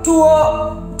gone.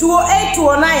 2008,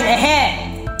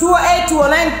 2009, 2008,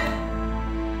 2009,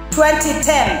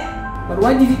 2010. But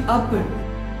why did it happen?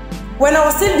 When I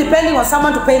was still depending on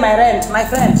someone to pay my rent, my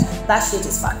friend, that shit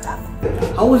is fucked up.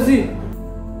 How was it?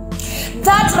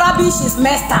 That rubbish is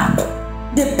messed up.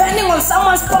 Depending on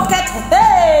someone's pocket,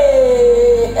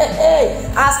 hey,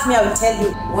 ask me, I will tell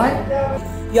you. What?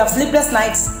 You have sleepless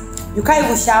nights, you can't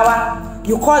even shower,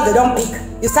 you call, they don't pick.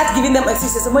 You start giving them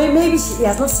excuses. Maybe he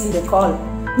has not seen the call.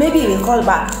 Maybe he will call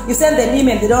back. You send them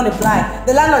email, they don't reply.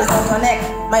 The landlord is on your neck.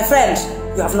 My friend,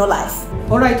 you have no life.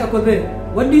 Alright, Akode,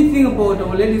 what do you think about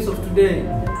our ladies of today?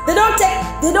 They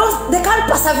can't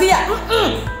persevere.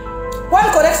 One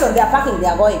correction, they are packing, they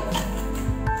are going.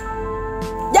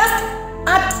 Just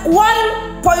at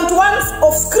 1.1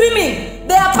 of screaming,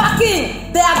 they are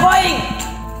packing, they are going.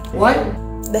 What?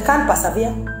 They can't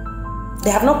persevere.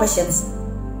 They have no patience,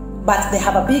 but they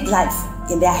have a big life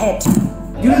in their head.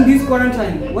 During this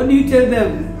quarantine, what do you tell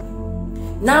them?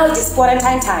 Now it is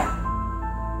quarantine time.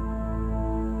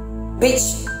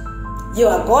 Bitch, you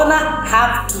are gonna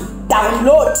have to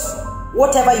download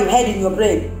whatever you had in your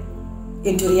brain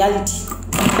into reality.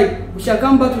 We shall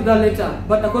come back to that later.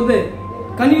 But Akode,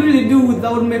 can you really do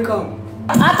without makeup?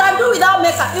 I can do without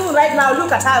makeup. Even right now,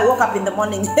 look at how I woke up in the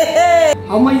morning.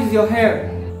 How much is your hair?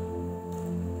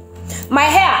 My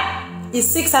hair is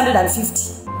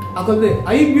 650. Akode,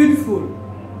 are you beautiful?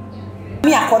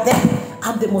 Me, Akode,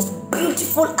 I'm the most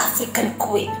beautiful African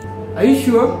queen. Are you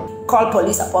sure? Call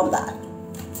police upon that.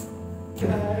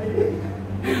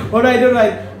 Alright.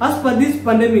 As per this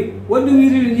pandemic, what do we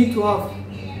really need to have?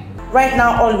 Right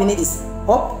now, all we need is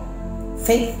hope,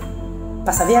 faith,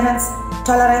 perseverance,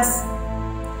 tolerance,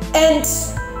 and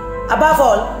above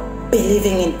all,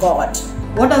 believing in God.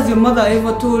 What has your mother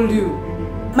ever told you?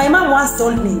 My mom once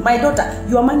told me, my daughter,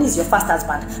 your man is your first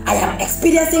husband. I am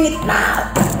experiencing it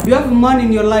now. You have a man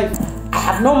in your life? I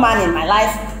have no man in my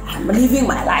life. I'm living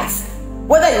my life.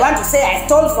 Whether you want to say I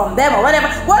stole from them or whatever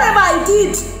I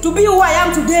did to be who I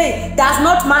am today does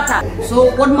not matter. So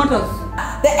what matters?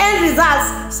 The end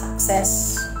results,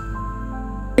 success.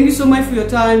 Thank you so much for your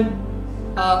time.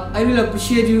 I really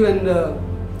appreciate you, and the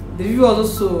viewers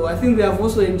also. I think they have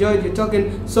also enjoyed your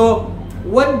talking. So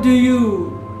what do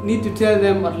you need to tell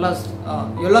them at last?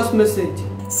 Your last message?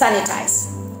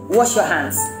 Sanitize. Wash your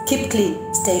hands. Keep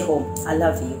clean. Stay home. I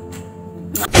love you.